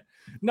do that.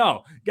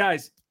 No,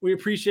 guys, we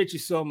appreciate you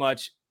so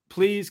much.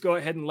 Please go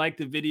ahead and like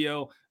the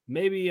video.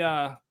 Maybe,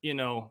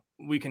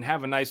 we can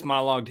have a nice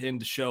monologue to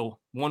end the show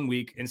one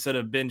week instead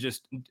of Ben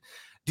just.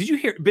 Did you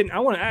hear, Ben? I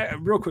want to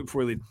real quick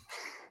before we leave.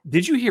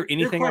 Did you hear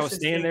anything I was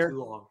saying there?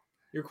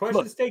 Your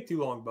questions take too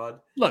long,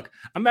 bud. Look,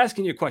 I'm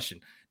asking you a question.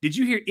 Did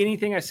you hear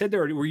anything I said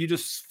there, or were you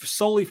just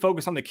solely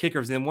focused on the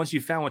kickers? And then once you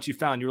found what you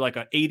found, you were like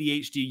an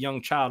ADHD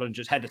young child and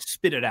just had to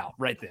spit it out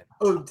right then?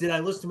 Oh, did I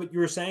listen to what you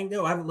were saying?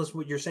 No, I haven't listened to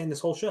what you're saying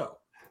this whole show.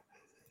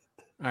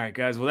 All right,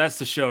 guys. Well, that's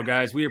the show,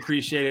 guys. We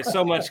appreciate it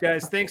so much,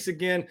 guys. Thanks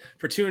again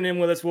for tuning in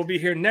with us. We'll be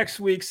here next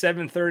week,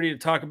 7:30, to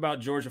talk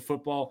about Georgia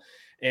football.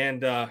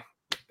 And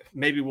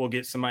maybe we'll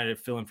get somebody to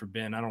fill in for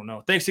Ben. I don't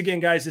know. Thanks again,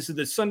 guys. This is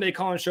the Sunday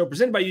Call-In Show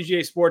presented by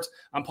UGA Sports.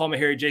 I'm Paul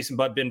Maharry, Jason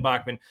Butt, Ben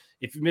Bachmann.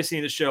 If you're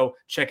missing the show,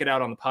 check it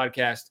out on the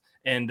podcast,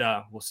 and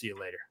we'll see you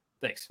later.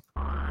 Thanks.